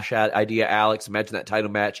Arthur Ashe idea, Alex. Imagine that title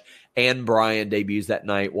match. And Bryan debuts that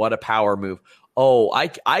night. What a power move. Oh,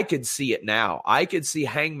 I could see it now. I could see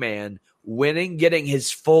Hangman winning, getting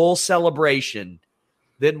his full celebration.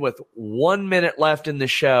 Then with 1 minute left in the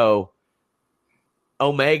show,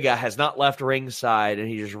 Omega has not left ringside, and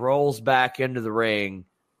he just rolls back into the ring,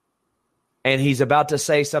 and he's about to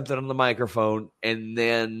say something on the microphone, and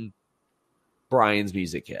then Brian's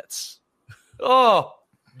music hits. Oh,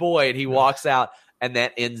 boy, and he walks out, and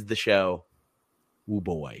that ends the show. Ooh,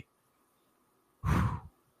 boy.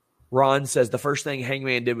 Ron says the first thing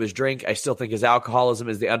Hangman did was drink. I still think his alcoholism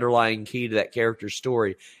is the underlying key to that character's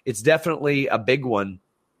story. It's definitely a big one.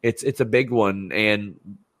 It's a big one, and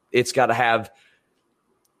it's got to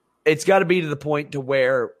be to the point to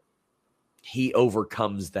where he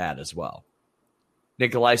overcomes that as well.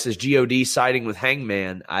 Nikolai says GOD siding with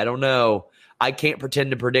Hangman. I don't know. I can't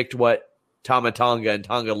pretend to predict what Tama Tonga and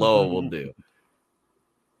Tonga Loa will do.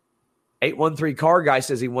 813 Car Guy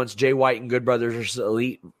says he wants Jay White and Good Brothers versus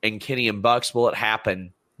Elite and Kenny and Bucks. Will it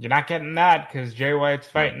happen? You're not getting that because Jay White's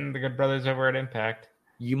fighting the Good Brothers over at Impact.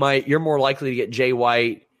 You're more likely to get Jay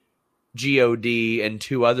White, God, and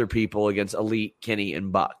 2 other people against Elite, Kenny,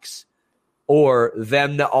 and Bucks. Or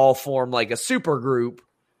them to all form like a super group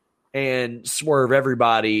and swerve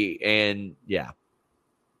everybody. And yeah.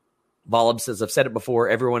 Volub says, I've said it before.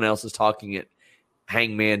 Everyone else is talking at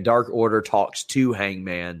Hangman. Dark Order talks to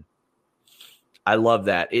Hangman. I love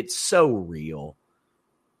that. It's so real.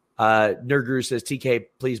 Nerdguru says, TK,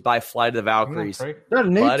 please buy Flight of the Valkyries.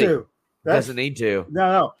 Doesn't need to. Doesn't need to.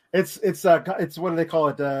 No. It's what do they call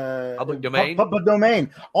it? Public domain. Public domain.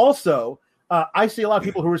 Also, I see a lot of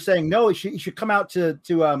people who are saying no. He should come out to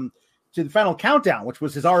the Final Countdown, which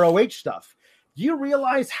was his ROH stuff. Do you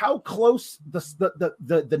realize how close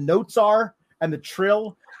the notes are and the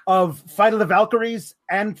trill of Fight of the Valkyries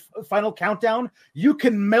and Final Countdown? You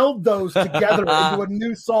can meld those together into a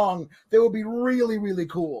new song that will be really, really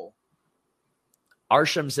cool.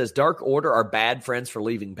 Arsham says Dark Order are bad friends for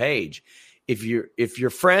leaving Paige. If your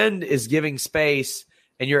friend is giving space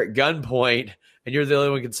and you're at gunpoint and you're the only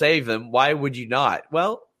one who can save them, why would you not?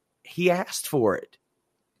 Well, he asked for it.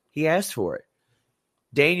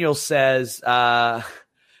 Daniel says, got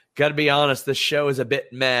to be honest, this show is a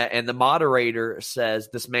bit meh, and the moderator says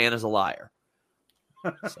this man is a liar.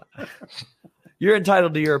 So, you're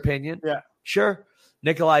entitled to your opinion. Yeah. Sure.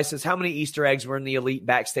 Nikolai says, how many Easter eggs were in the Elite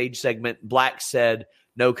backstage segment? Black said,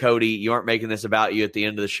 no, Cody, you aren't making this about you at the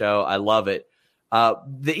end of the show. I love it.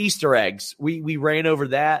 The Easter eggs, we ran over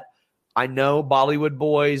that. I know Bollywood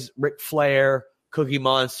Boys, Ric Flair, Cookie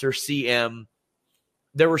Monster, CM.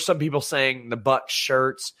 There were some people saying the Bucks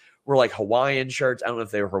shirts were like Hawaiian shirts. I don't know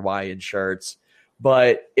if they were Hawaiian shirts,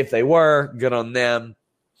 but if they were, good on them.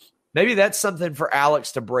 Maybe that's something for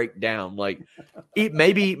Alex to break down. Like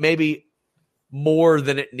maybe more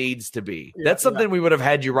than it needs to be. Yeah, that's something we would have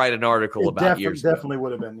had you write an article about years ago. Definitely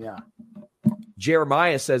would have been, yeah.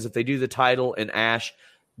 Jeremiah says if they do the title in Ash,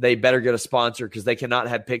 they better get a sponsor because they cannot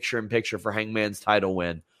have picture-in-picture for Hangman's title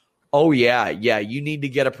win. Oh, yeah. You need to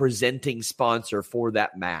get a presenting sponsor for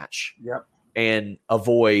that match. Yep. And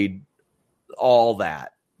avoid all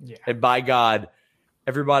that. Yeah. And by God,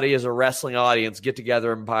 everybody as a wrestling audience, get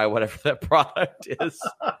together and buy whatever that product is.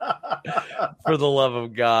 For the love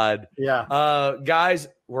of God. Yeah. Guys,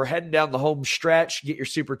 we're heading down the home stretch. Get your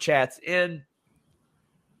super chats in.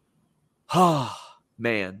 Oh,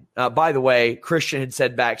 man. By the way, Christian had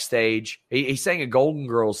said backstage, he sang a Golden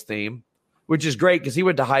Girls theme, which is great because he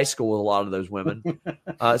went to high school with a lot of those women.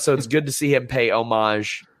 So it's good to see him pay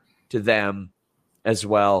homage to them as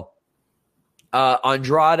well.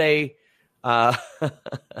 Andrade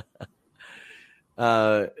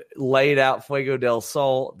laid out Fuego del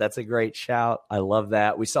Sol. That's a great shout. I love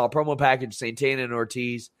that. We saw a promo package, Santana and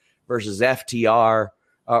Ortiz versus FTR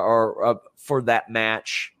for that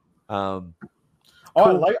match. Cool.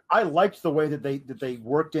 I liked the way that they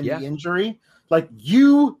worked in the injury. Like,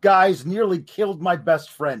 you guys nearly killed my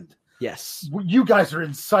best friend. Yes. You guys are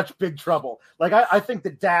in such big trouble. Like, I think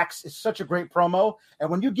that Dax is such a great promo. And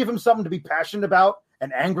when you give him something to be passionate about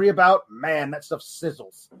and angry about, man, that stuff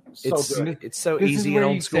sizzles. Good. It's so this easy is and where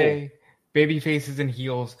old you school. say baby faces and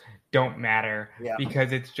heels don't matter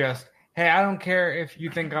because it's just, hey, I don't care if you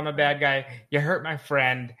think I'm a bad guy. You hurt my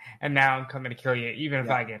friend, and now I'm coming to kill you, even if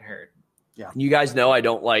I get hurt. Yeah. You guys know I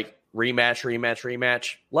don't like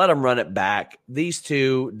rematch. Let them run it back. These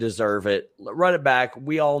two deserve it. Run it back.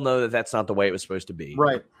 We all know that that's not the way it was supposed to be.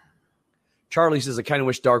 Right. Charlie says, I kind of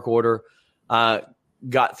wish Dark Order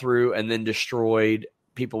got through and then destroyed.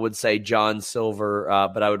 People would say John Silver,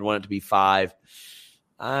 but I would want it to be 5.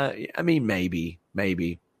 I mean, maybe.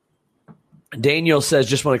 Daniel says,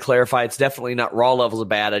 just want to clarify, it's definitely not Raw levels of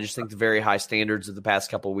bad. I just think the very high standards of the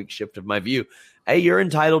past couple of weeks shifted my view. Hey, you're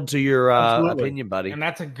entitled to your opinion, buddy. And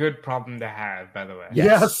that's a good problem to have, by the way.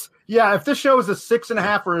 Yes. Yeah, if this show is a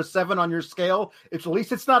 6.5 or a 7 on your scale, at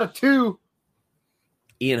least it's not a 2.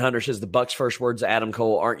 Ian Hunter says the Bucks' first words to Adam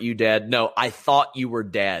Cole, "Aren't you dead?" No, I thought you were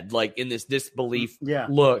dead. Like in this disbelief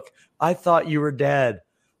look, I thought you were dead.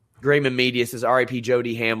 Grayman Media says R.I.P.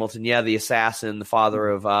 Jody Hamilton. Yeah, the assassin, the father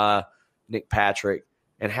of Nick Patrick.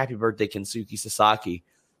 And happy birthday, Kensuke Sasaki.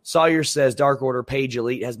 Sawyer says Dark Order Page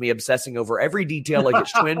Elite has me obsessing over every detail like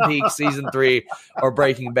it's Twin Peaks Season 3 or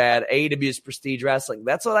Breaking Bad. AEW is prestige wrestling.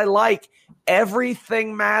 That's what I like.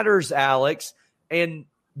 Everything matters, Alex. And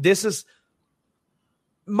this is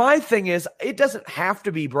my thing is it doesn't have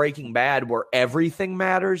to be Breaking Bad where everything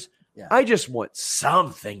matters. Yeah. I just want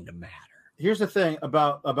something to matter. Here's the thing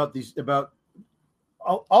about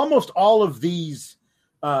almost all of these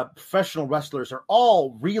professional wrestlers are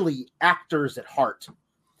all really actors at heart.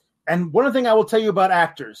 And one thing I will tell you about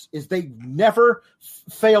actors is they never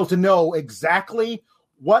fail to know exactly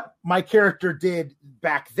what my character did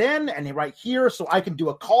back then and right here, so I can do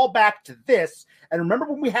a callback to this. And remember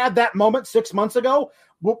when we had that moment 6 months ago?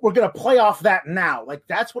 We're going to play off that now. Like,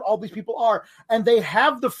 that's what all these people are. And they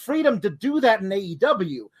have the freedom to do that in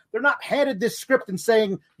AEW. They're not handed this script and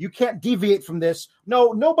saying, you can't deviate from this.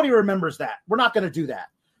 No, nobody remembers that. We're not going to do that.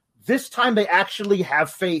 This time they actually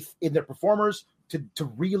have faith in their performers to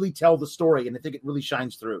really tell the story, and I think it really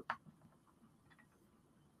shines through.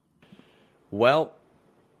 Well,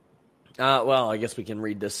 I guess we can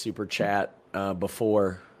read this super chat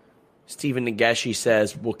before. Stephen Nageshi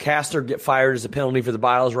says, will Caster get fired as a penalty for the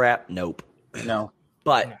Biles rap? Nope. No.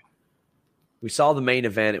 But we saw the main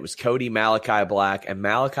event. It was Cody, Malachi Black, and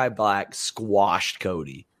Malachi Black squashed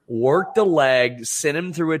Cody. Worked the leg, sent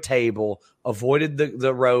him through a table, avoided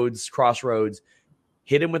the Rhodes, crossroads,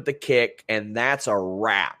 hit him with the kick, and that's a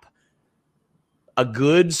wrap. A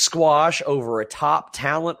good squash over a top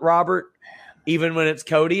talent, Robert, even when it's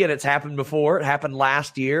Cody, and it's happened before. It happened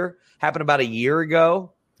last year. Happened about a year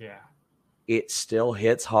ago. Yeah. It still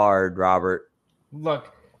hits hard, Robert.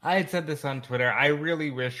 Look, I had said this on Twitter. I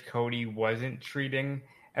really wish Cody wasn't treating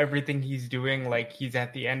everything he's doing like he's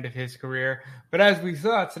at the end of his career. But as we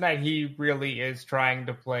saw tonight, he really is trying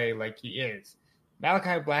to play like he is.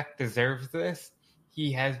 Malachi Black deserves this.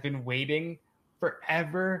 He has been waiting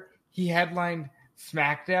forever. He headlined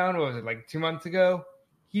SmackDown, what was it, like 2 months ago?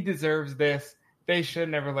 He deserves this. They should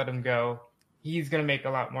never let him go. He's going to make a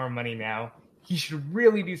lot more money now. He should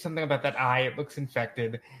really do something about that eye. It looks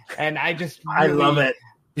infected. And I love it.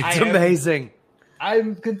 It's amazing.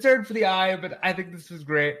 I'm concerned for the eye, but I think this was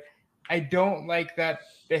great. I don't like that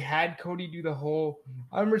they had Cody do the whole,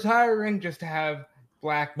 I'm retiring, just to have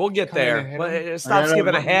Black. We'll get there. Stop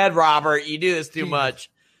skipping ahead, Robert. You do this too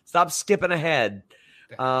much. Stop skipping ahead.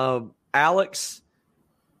 Alex,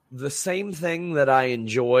 the same thing that I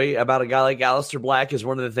enjoy about a guy like Aleister Black is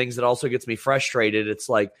one of the things that also gets me frustrated. It's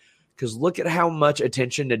like, because look at how much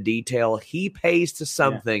attention to detail he pays to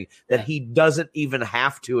something that he doesn't even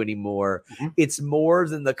have to anymore. Mm-hmm. It's more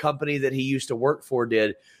than the company that he used to work for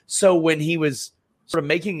did. So when he was sort of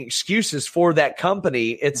making excuses for that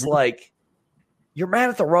company, it's like, you're mad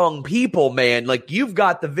at the wrong people, man. Like, you've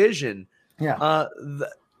got the vision. Yeah.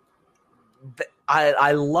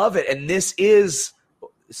 I love it. And this is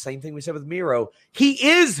the same thing we said with Miro. He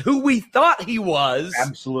is who we thought he was.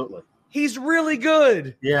 Absolutely. He's really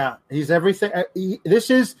good. Yeah, he's everything.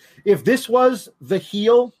 If this was the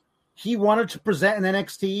heel he wanted to present in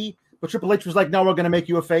NXT, but Triple H was like, no, we're going to make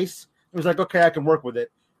you a face. It was like, okay, I can work with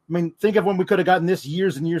it. I mean, think of when we could have gotten this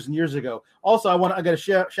years and years and years ago. Also, I got to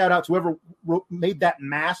shout out to whoever made that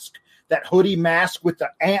mask, that hoodie mask with the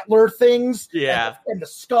antler things, and the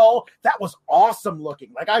skull. That was awesome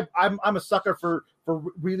looking. Like I'm a sucker for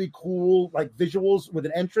really cool like visuals with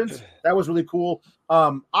an entrance. That was really cool.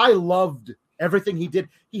 I loved everything he did.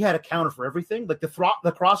 He had a counter for everything. Like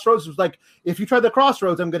the crossroads was like, if you try the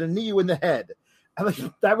crossroads, I'm going to knee you in the head. And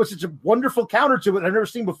like, that was such a wonderful counter to it I've never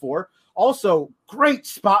seen before. Also, great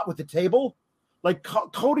spot with the table. Like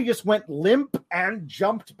Cody just went limp and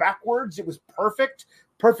jumped backwards. It was perfect.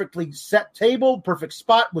 Perfectly set table. Perfect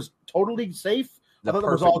spot. Was totally safe. I thought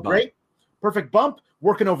that was all great. Perfect bump.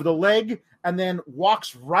 Working over the leg. And then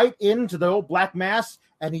walks right into the old Black Mass.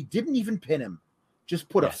 And he didn't even pin him. Just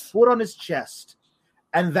put a foot on his chest.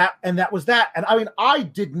 And that was that. And I mean, I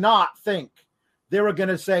did not think they were going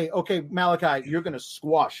to say, okay, Malachi, you're going to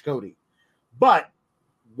squash Cody. But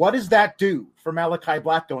what does that do for Malachi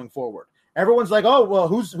Black going forward? Everyone's like, oh, well,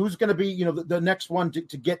 who's going to be, the next one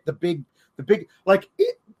to get the big, like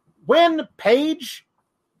when Paige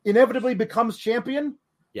inevitably becomes champion,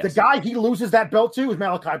 the guy he loses that belt to is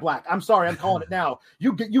Malachi Black. I'm sorry, I'm calling it now.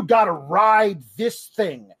 You got to ride this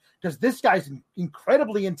thing because this guy's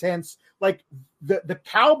incredibly intense. Like the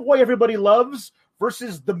cowboy everybody loves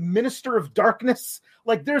versus the Minister of Darkness.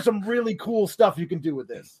 Like, there's some really cool stuff you can do with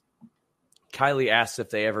this. Kylie asked if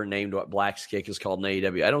they ever named what Black's kick is called in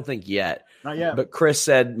AEW. I don't think yet. Not yet. But Chris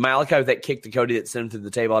said, Malachi with that kick to Cody that sent him through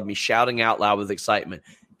the table had me shouting out loud with excitement.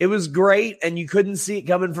 It was great, and you couldn't see it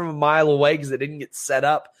coming from a mile away because it didn't get set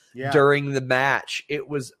up during the match. It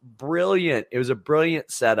was brilliant. It was a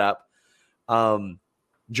brilliant setup.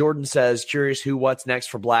 Jordan says, curious what's next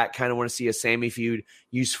for Black. Kind of want to see a Sammy feud.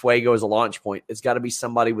 Use Fuego as a launch point. It's got to be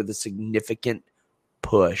somebody with a significant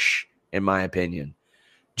push, in my opinion.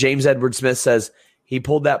 James Edward Smith says he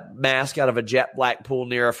pulled that mask out of a jet black pool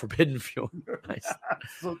near a forbidden fuel. Nice.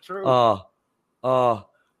 So true.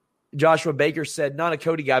 Joshua Baker said, not a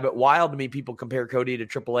Cody guy, but wild to me people compare Cody to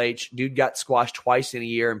Triple H. Dude got squashed twice in a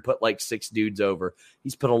year and put like 6 dudes over.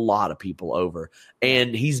 He's put a lot of people over.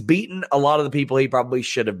 And he's beaten a lot of the people he probably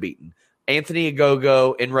should have beaten. Anthony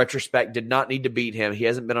Ogogo, in retrospect, did not need to beat him. He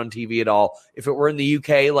hasn't been on TV at all. If it were in the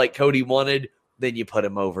UK like Cody wanted, then you put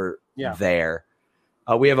him over there.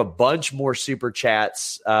 We have a bunch more super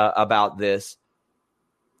chats about this.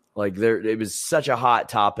 Like, it was such a hot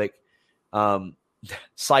topic.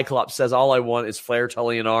 Cyclops says, all I want is Flair,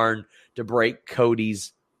 Tully, and Arn to break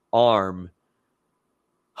Cody's arm.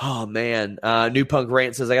 Oh, man. New Punk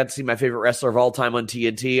Rant says, I got to see my favorite wrestler of all time on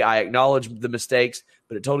TNT. I acknowledge the mistakes,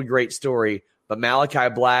 but it told a great story. But Malachi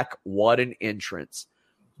Black, what an entrance.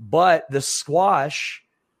 But the squash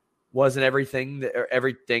wasn't the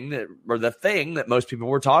thing that most people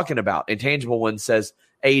were talking about. Intangible One says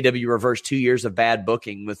AEW reversed 2 years of bad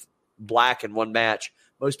booking with Black in one match.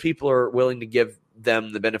 Most people are willing to give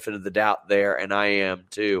them the benefit of the doubt there, and I am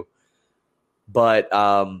too. But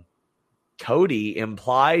Cody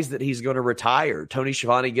implies that he's going to retire. Tony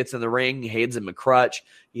Schiavone gets in the ring, hands him a crutch.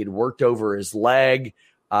 He had worked over his leg.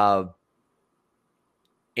 And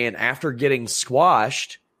after getting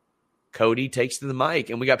squashed, Cody takes to the mic,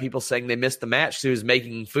 and we got people saying they missed the match because he was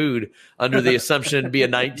making food under the assumption it'd be a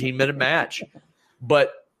 19-minute match.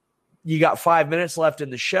 But you got 5 minutes left in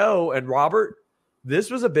the show, and Robert,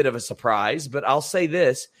 this was a bit of a surprise, but I'll say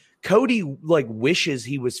this. Cody, wishes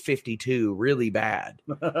he was 52 really bad.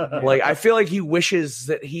 I feel like he wishes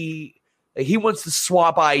that he wants to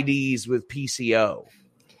swap IDs with PCO.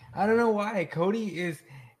 I don't know why. Cody is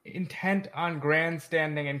intent on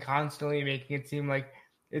grandstanding and constantly making it seem like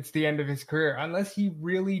it's the end of his career, unless he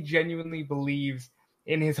really genuinely believes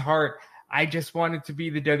in his heart, I just wanted to be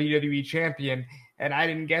the WWE champion, and I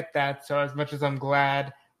didn't get that, so as much as I'm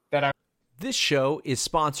glad that This show is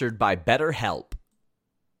sponsored by BetterHelp.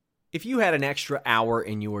 If you had an extra hour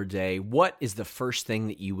in your day, what is the first thing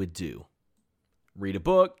that you would do? Read a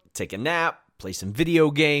book, take a nap, play some video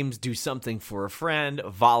games, do something for a friend,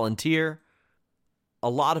 volunteer. A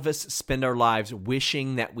lot of us spend our lives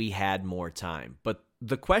wishing that we had more time, but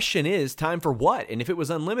the question is, time for what? And if it was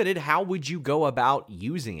unlimited, how would you go about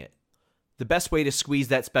using it? The best way to squeeze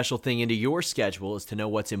that special thing into your schedule is to know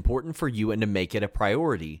what's important for you and to make it a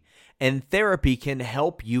priority. And therapy can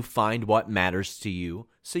help you find what matters to you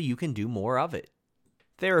so you can do more of it.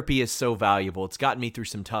 Therapy is so valuable. It's gotten me through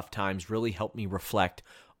some tough times, really helped me reflect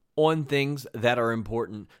on things that are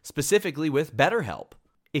important, specifically with BetterHelp.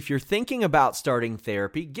 If you're thinking about starting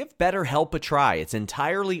therapy, give BetterHelp a try. It's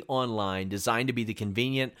entirely online, designed to be the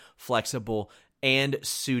convenient, flexible, and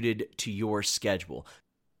suited to your schedule.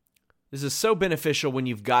 This is so beneficial when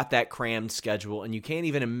you've got that crammed schedule and you can't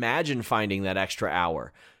even imagine finding that extra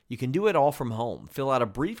hour. You can do it all from home. Fill out a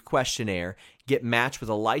brief questionnaire, get matched with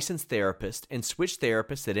a licensed therapist, and switch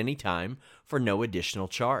therapists at any time for no additional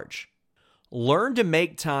charge. Learn to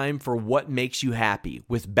make time for what makes you happy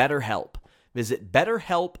with BetterHelp. Visit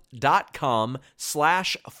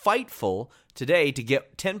BetterHelp.com/Fightful today to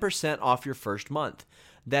get 10% off your first month.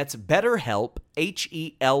 That's BetterHelp,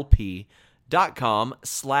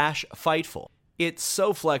 HELP.com/Fightful. It's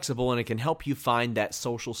so flexible and it can help you find that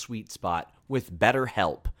social sweet spot with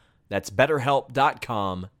BetterHelp. That's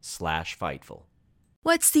BetterHelp.com/Fightful.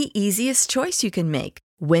 What's the easiest choice you can make?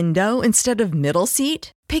 Window instead of middle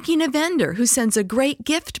seat? Picking a vendor who sends a great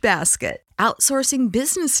gift basket? Outsourcing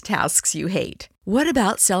business tasks you hate? What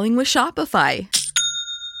about selling with Shopify?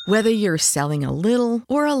 Whether you're selling a little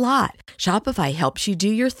or a lot, Shopify helps you do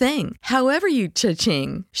your thing, however you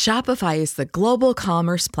cha-ching. Shopify is the global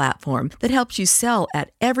commerce platform that helps you sell at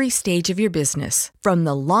every stage of your business. From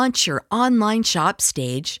the launch your online shop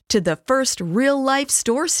stage to the first real-life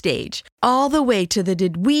store stage, all the way to the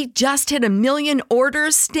did we just hit 1 million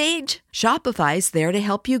orders stage. Shopify's there to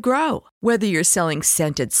help you grow. Whether you're selling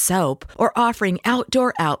scented soap or offering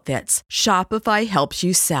outdoor outfits, Shopify helps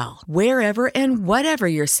you sell. Wherever and whatever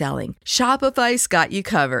you're selling, Shopify's got you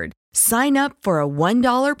covered. Sign up for a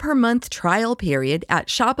 $1 per month trial period at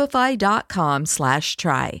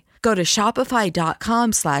shopify.com/try. Go to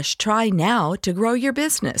shopify.com/try now to grow your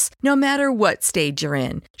business, no matter what stage you're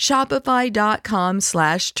in.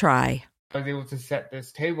 Shopify.com/try. I was able to set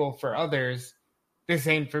this table for others. This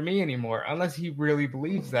ain't for me anymore, unless he really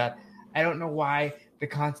believes that. I don't know why the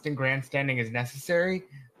constant grandstanding is necessary,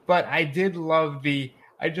 but I did love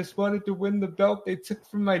I just wanted to win the belt they took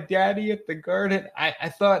from my daddy at the Garden. I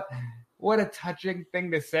thought, what a touching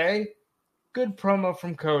thing to say. Good promo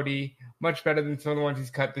from Cody, much better than some of the ones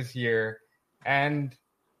he's cut this year. And,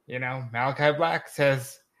 Malachi Black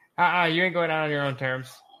says, you ain't going out on your own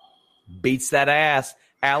terms. Beats that ass.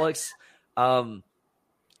 Alex, now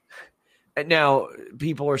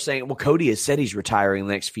people are saying, well, Cody has said he's retiring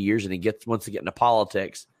the next few years and he wants to get into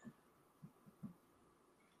politics.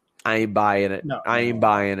 I ain't buying it. No, I ain't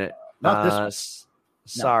buying it. Not this one.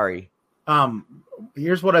 Sorry.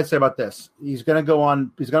 Here's what I'd say about this. He's going to go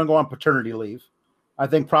on paternity leave. I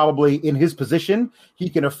think probably in his position, he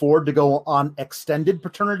can afford to go on extended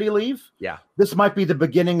paternity leave. Yeah. This might be the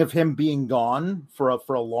beginning of him being gone for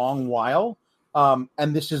a long while.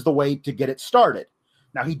 And this is the way to get it started.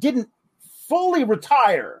 Now, he didn't fully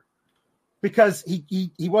retire because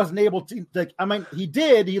he wasn't able to. He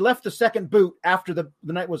did. He left the second boot after the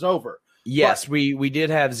night was over. Yes, but we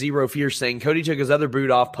did have Zero Fear saying Cody took his other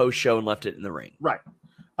boot off post-show and left it in the ring. Right.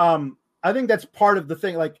 I think that's part of the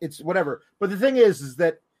thing. Like, it's whatever. But the thing is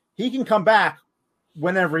that he can come back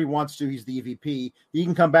whenever he wants to. He's the EVP. He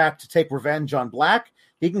can come back to take revenge on Black.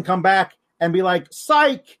 He can come back and be like,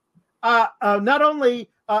 psych, not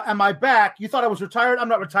only am I back, you thought I was retired? I'm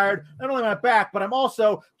not retired. Not only am I back, but I'm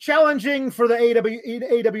also challenging for the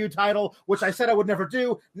AEW title, which I said I would never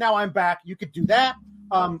do. Now I'm back. You could do that.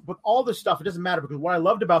 But all this stuff, it doesn't matter, because what I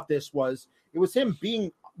loved about this was it was him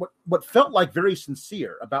being what felt like very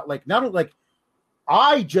sincere about, like, not only like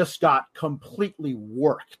I just got completely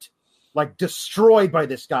worked, like destroyed by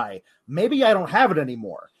this guy. Maybe I don't have it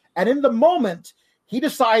anymore. And in the moment, he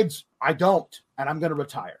decides I don't, and I'm going to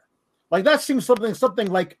retire. Like, that seems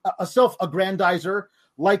something like a self-aggrandizer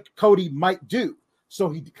like Cody might do. So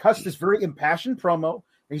he cuts this very impassioned promo,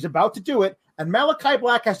 and he's about to do it, and Malachi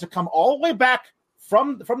Black has to come all the way back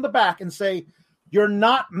from the back and say, you're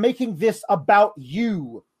not making this about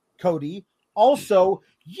you, Cody. Also,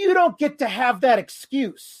 you don't get to have that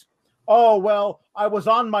excuse. Oh, well, I was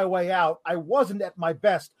on my way out. I wasn't at my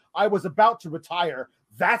best. I was about to retire.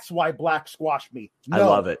 That's why Black squashed me. No, I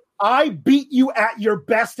love it. I beat you at your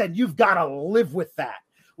best, and you've got to live with that.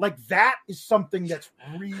 Like, that is something that's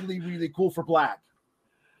really, really cool for Black.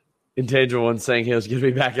 Intangible One saying he was going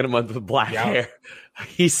to be back in a month with black hair.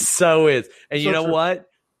 He so is. And so you know what?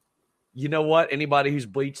 You know what? Anybody who's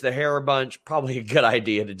bleached their hair a bunch, probably a good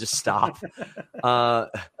idea to just stop.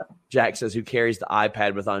 Jack says, who carries the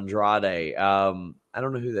iPad with Andrade? I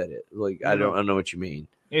don't know who that is. Like, I don't know what you mean.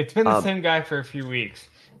 It's been the same guy for a few weeks.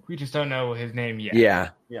 We just don't know his name yet.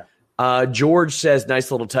 Yeah. George says, nice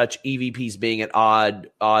little touch. EVP's being at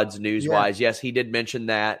odds news-wise. Yeah. Yes, he did mention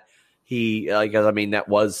that. That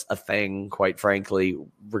was a thing, quite frankly,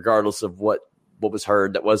 regardless of what was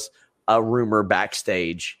heard. That was a rumor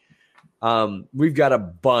backstage. We've got a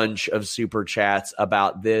bunch of super chats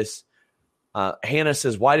about this. Hannah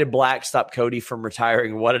says, why did Black stop Cody from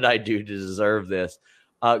retiring? What did I do to deserve this?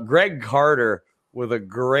 Greg Carter with a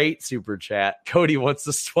great super chat. Cody wants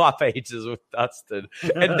to swap ages with Dustin,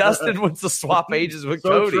 and Dustin wants to swap ages with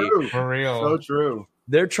Cody. True. For real. So true.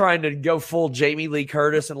 They're trying to go full Jamie Lee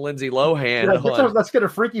Curtis and Lindsay Lohan. Yeah, let's get a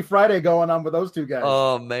Freaky Friday going on with those two guys.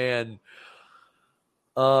 Oh, man.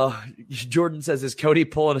 Jordan says, is Cody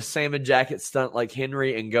pulling a salmon jacket stunt like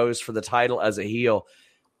Henry and goes for the title as a heel?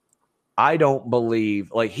 I don't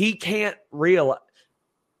believe. Like, he can't realize.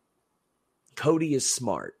 Cody is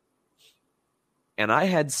smart. And I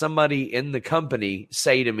had somebody in the company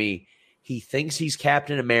say to me, he thinks he's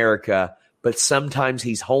Captain America, but sometimes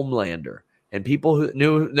he's Homelander. And people who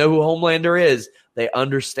know who Homelander is, they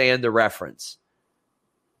understand the reference.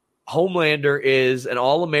 Homelander is an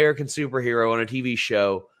all-American superhero on a TV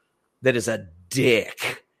show that is a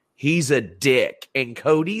dick. He's a dick. And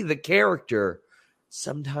Cody, the character,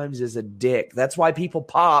 sometimes is a dick. That's why people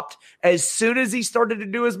popped as soon as he started to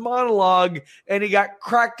do his monologue and he got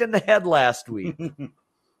cracked in the head last week.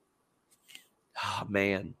 Oh,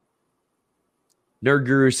 man. Nerd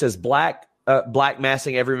Guru says Black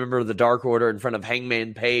massing every member of the Dark Order in front of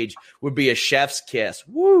Hangman Page would be a chef's kiss.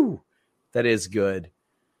 Woo! That is good.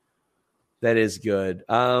 That is good.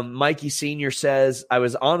 Mikey Sr. says, I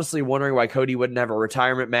was honestly wondering why Cody wouldn't have a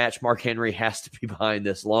retirement match. Mark Henry has to be behind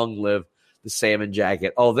this. Long live the salmon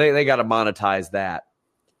jacket. Oh, they got to monetize that.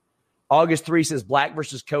 August 3 says Black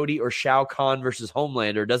versus Cody or Shao Kahn versus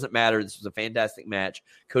Homelander. Doesn't matter. This was a fantastic match.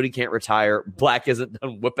 Cody can't retire. Black isn't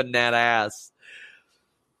done whipping that ass.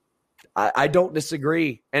 I don't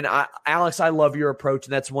disagree. And Alex, I love your approach,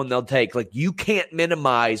 and that's one they'll take. Like, you can't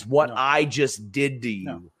minimize what I just did to you.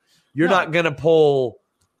 No. You're not going to pull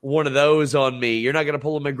one of those on me. You're not going to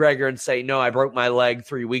pull a McGregor and say, no, I broke my leg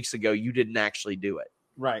 3 weeks ago. You didn't actually do it.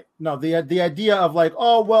 Right. No, the idea of like,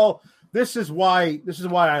 oh, well, this is why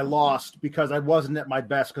I lost, because I wasn't at my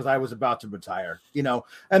best because I was about to retire, and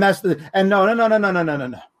that's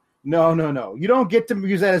no. You don't get to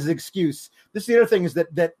use that as an excuse. This is the other thing, is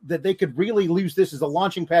that they could really use this as a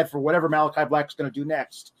launching pad for whatever Malachi Black's going to do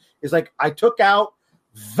next. Is like, I took out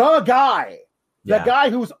the guy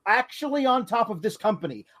who's actually on top of this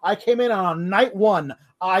company. I came in on night one.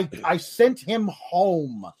 I sent him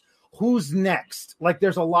home. Who's next? Like,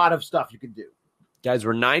 there's a lot of stuff you can do. Guys,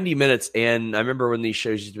 we're 90 minutes in. I remember when these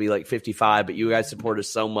shows used to be like 55, but you guys support us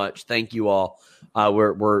so much. Thank you all.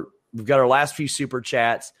 We've got our last few super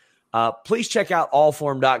chats. Please check out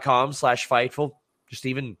allform.com/Fightful. Just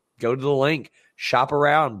even go to the link, shop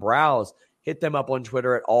around, browse, hit them up on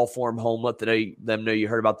Twitter at allformhome. Let them know you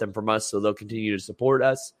heard about them from us, so they'll continue to support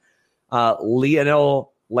us.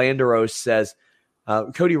 Lionel Landeros says,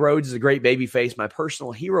 Cody Rhodes is a great babyface, my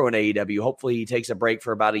personal hero in AEW. Hopefully he takes a break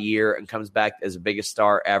for about a year and comes back as the biggest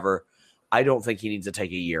star ever. I don't think he needs to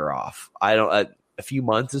take a year off. A few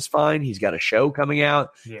months is fine. He's got a show coming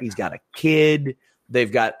out. Yeah. He's got a kid.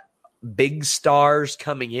 They've got big stars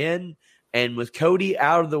coming in. And with Cody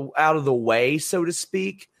out of the way, so to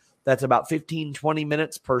speak, that's about 15, 20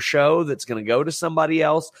 minutes per show that's going to go to somebody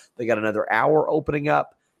else. They got another hour opening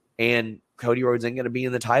up, and Cody Rhodes ain't going to be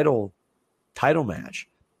in the title match.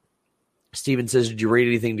 Steven says, did you read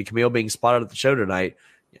anything to Camille being spotted at the show tonight?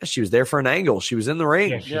 Yeah, she was there for an angle. She was in the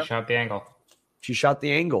ring. Yeah, she shot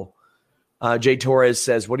the angle. Jay Torres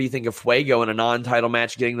says, what do you think of Fuego in a non-title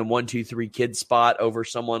match getting the 1, 2, 3 kid spot over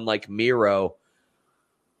someone like Miro?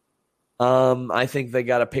 I think they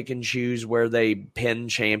got to pick and choose where they pin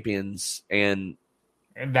champions, and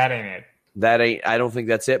that ain't it. I don't think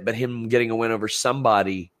that's it. But him getting a win over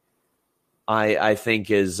somebody, I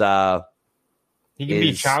think is he can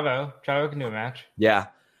beat Chavo. Chavo can do a match. Yeah.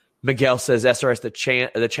 Miguel says SRS the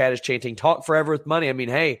chat is chanting talk forever with money. I mean,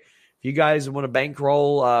 hey, if you guys want to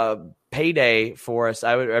bankroll payday for us,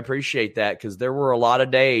 I would appreciate that, because there were a lot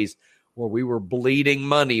of days where we were bleeding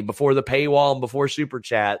money before the paywall and before super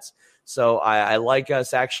chats. So I like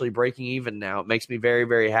us actually breaking even now. It makes me very,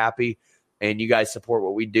 very happy, and you guys support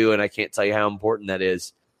what we do, and I can't tell you how important that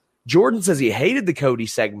is. Jordan says he hated the Cody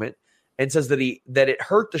segment and says that it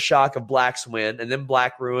hurt the shock of Black's win, and then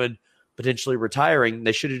Black ruined potentially retiring.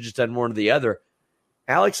 They should have just done one or the other.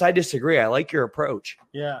 Alex, I disagree. I like your approach.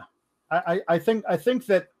 Yeah, I think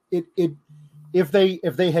that if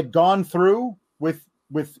they had gone through with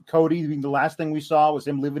Cody, I mean, the last thing we saw was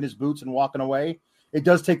him leaving his boots and walking away. It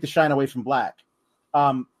does take the shine away from Black.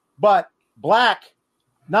 But Black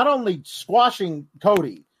not only squashing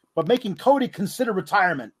Cody, but making Cody consider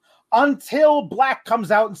retirement until Black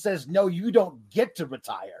comes out and says, no, you don't get to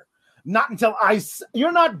retire. Not until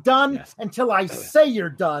you're not done until I say you're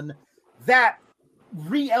done. That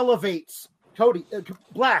re-elevates Cody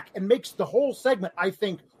Black and makes the whole segment, I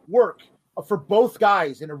think, work for both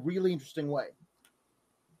guys in a really interesting way.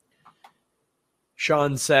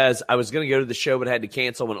 Sean says, I was going to go to the show but had to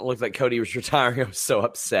cancel when it looked like Cody was retiring. I was so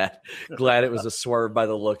upset. Glad it was a swerve by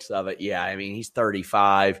the looks of it. Yeah, I mean, he's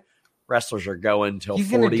 35. Wrestlers are going till 40.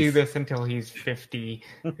 He's going to do this until he's 50,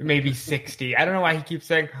 maybe 60. I don't know why he keeps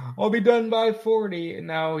saying, I'll be done by 40.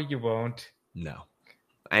 No, you won't. No,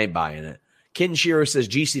 I ain't buying it. Ken Shiro says,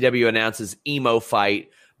 GCW announces emo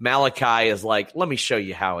fight. Malachi is like, let me show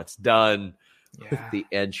you how it's done with the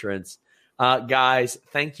entrance. Guys,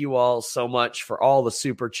 thank you all so much for all the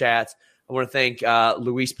super chats. I want to thank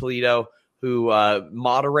Luis Polito, who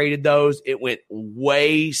moderated those. It went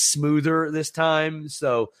way smoother this time,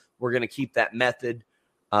 so we're going to keep that method.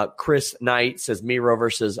 Chris Knight says Miro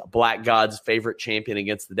versus Black God's favorite champion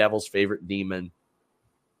against the Devil's favorite demon.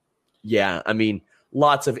 Yeah, I mean,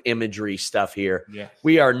 lots of imagery stuff here. Yes.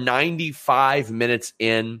 We are 95 minutes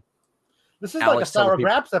in. This is Alex, like a Sour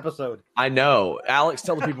Graps episode. I know. Alex,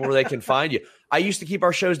 tell the people where they can find you. I used to keep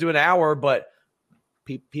our shows to an hour, but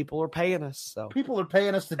people are paying us. So people are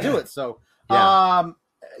paying us to do it. So, you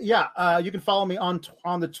can follow me on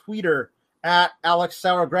the Twitter at Alex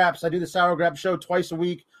Sour Graps. I do the Sour Graps show twice a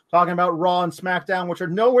week, talking about Raw and SmackDown, which are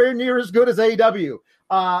nowhere near as good as AEW.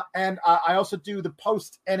 And I also do the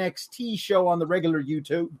post NXT show on the regular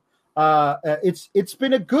YouTube. It's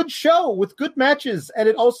been a good show with good matches, and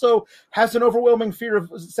it also has an overwhelming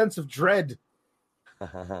sense of dread.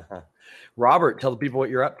 Robert, tell the people what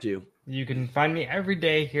you're up to. You can find me every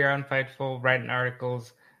day here on Fightful, writing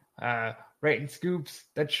articles, writing scoops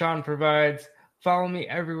that Sean provides. Follow me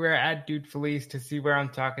everywhere at Dude Felice to see where I'm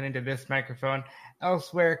talking into this microphone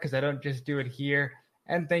elsewhere, because I don't just do it here.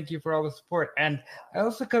 And thank you for all the support. And I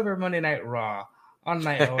also cover Monday Night Raw on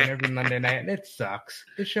my own every Monday night, and it sucks.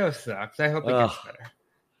 The show sucks. I hope it gets better.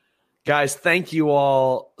 Guys, thank you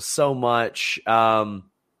all so much.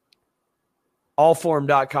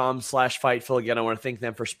 Allforum.com/Fightful. Again, I want to thank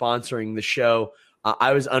them for sponsoring the show.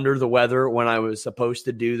 I was under the weather when I was supposed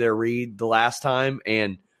to do their read the last time,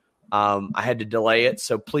 and I had to delay it.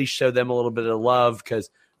 So please show them a little bit of love, because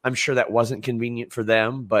I'm sure that wasn't convenient for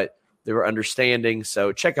them, but they were understanding.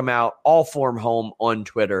 So check them out. Allforum Home on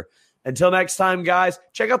Twitter. Until next time, guys,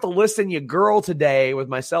 check out the Listen Ya Girl today with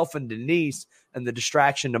myself and Denise, and the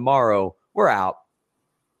Distraction tomorrow. We're out.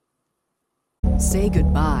 Say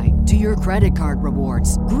goodbye to your credit card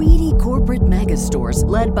rewards. Greedy corporate mega stores,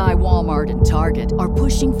 led by Walmart and Target, are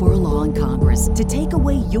pushing for a law in Congress to take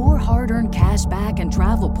away your hard-earned cash back and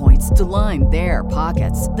travel points to line their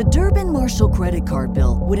pockets. The Durbin-Marshall credit card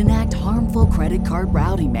bill would enact harmful credit card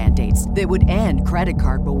routing mandates that would end credit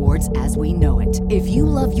card rewards as we know it. If you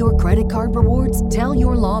love your credit card rewards, tell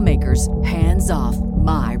your lawmakers, hands off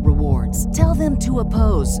my rewards. Tell them to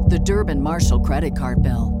oppose the Durbin-Marshall credit card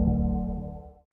bill.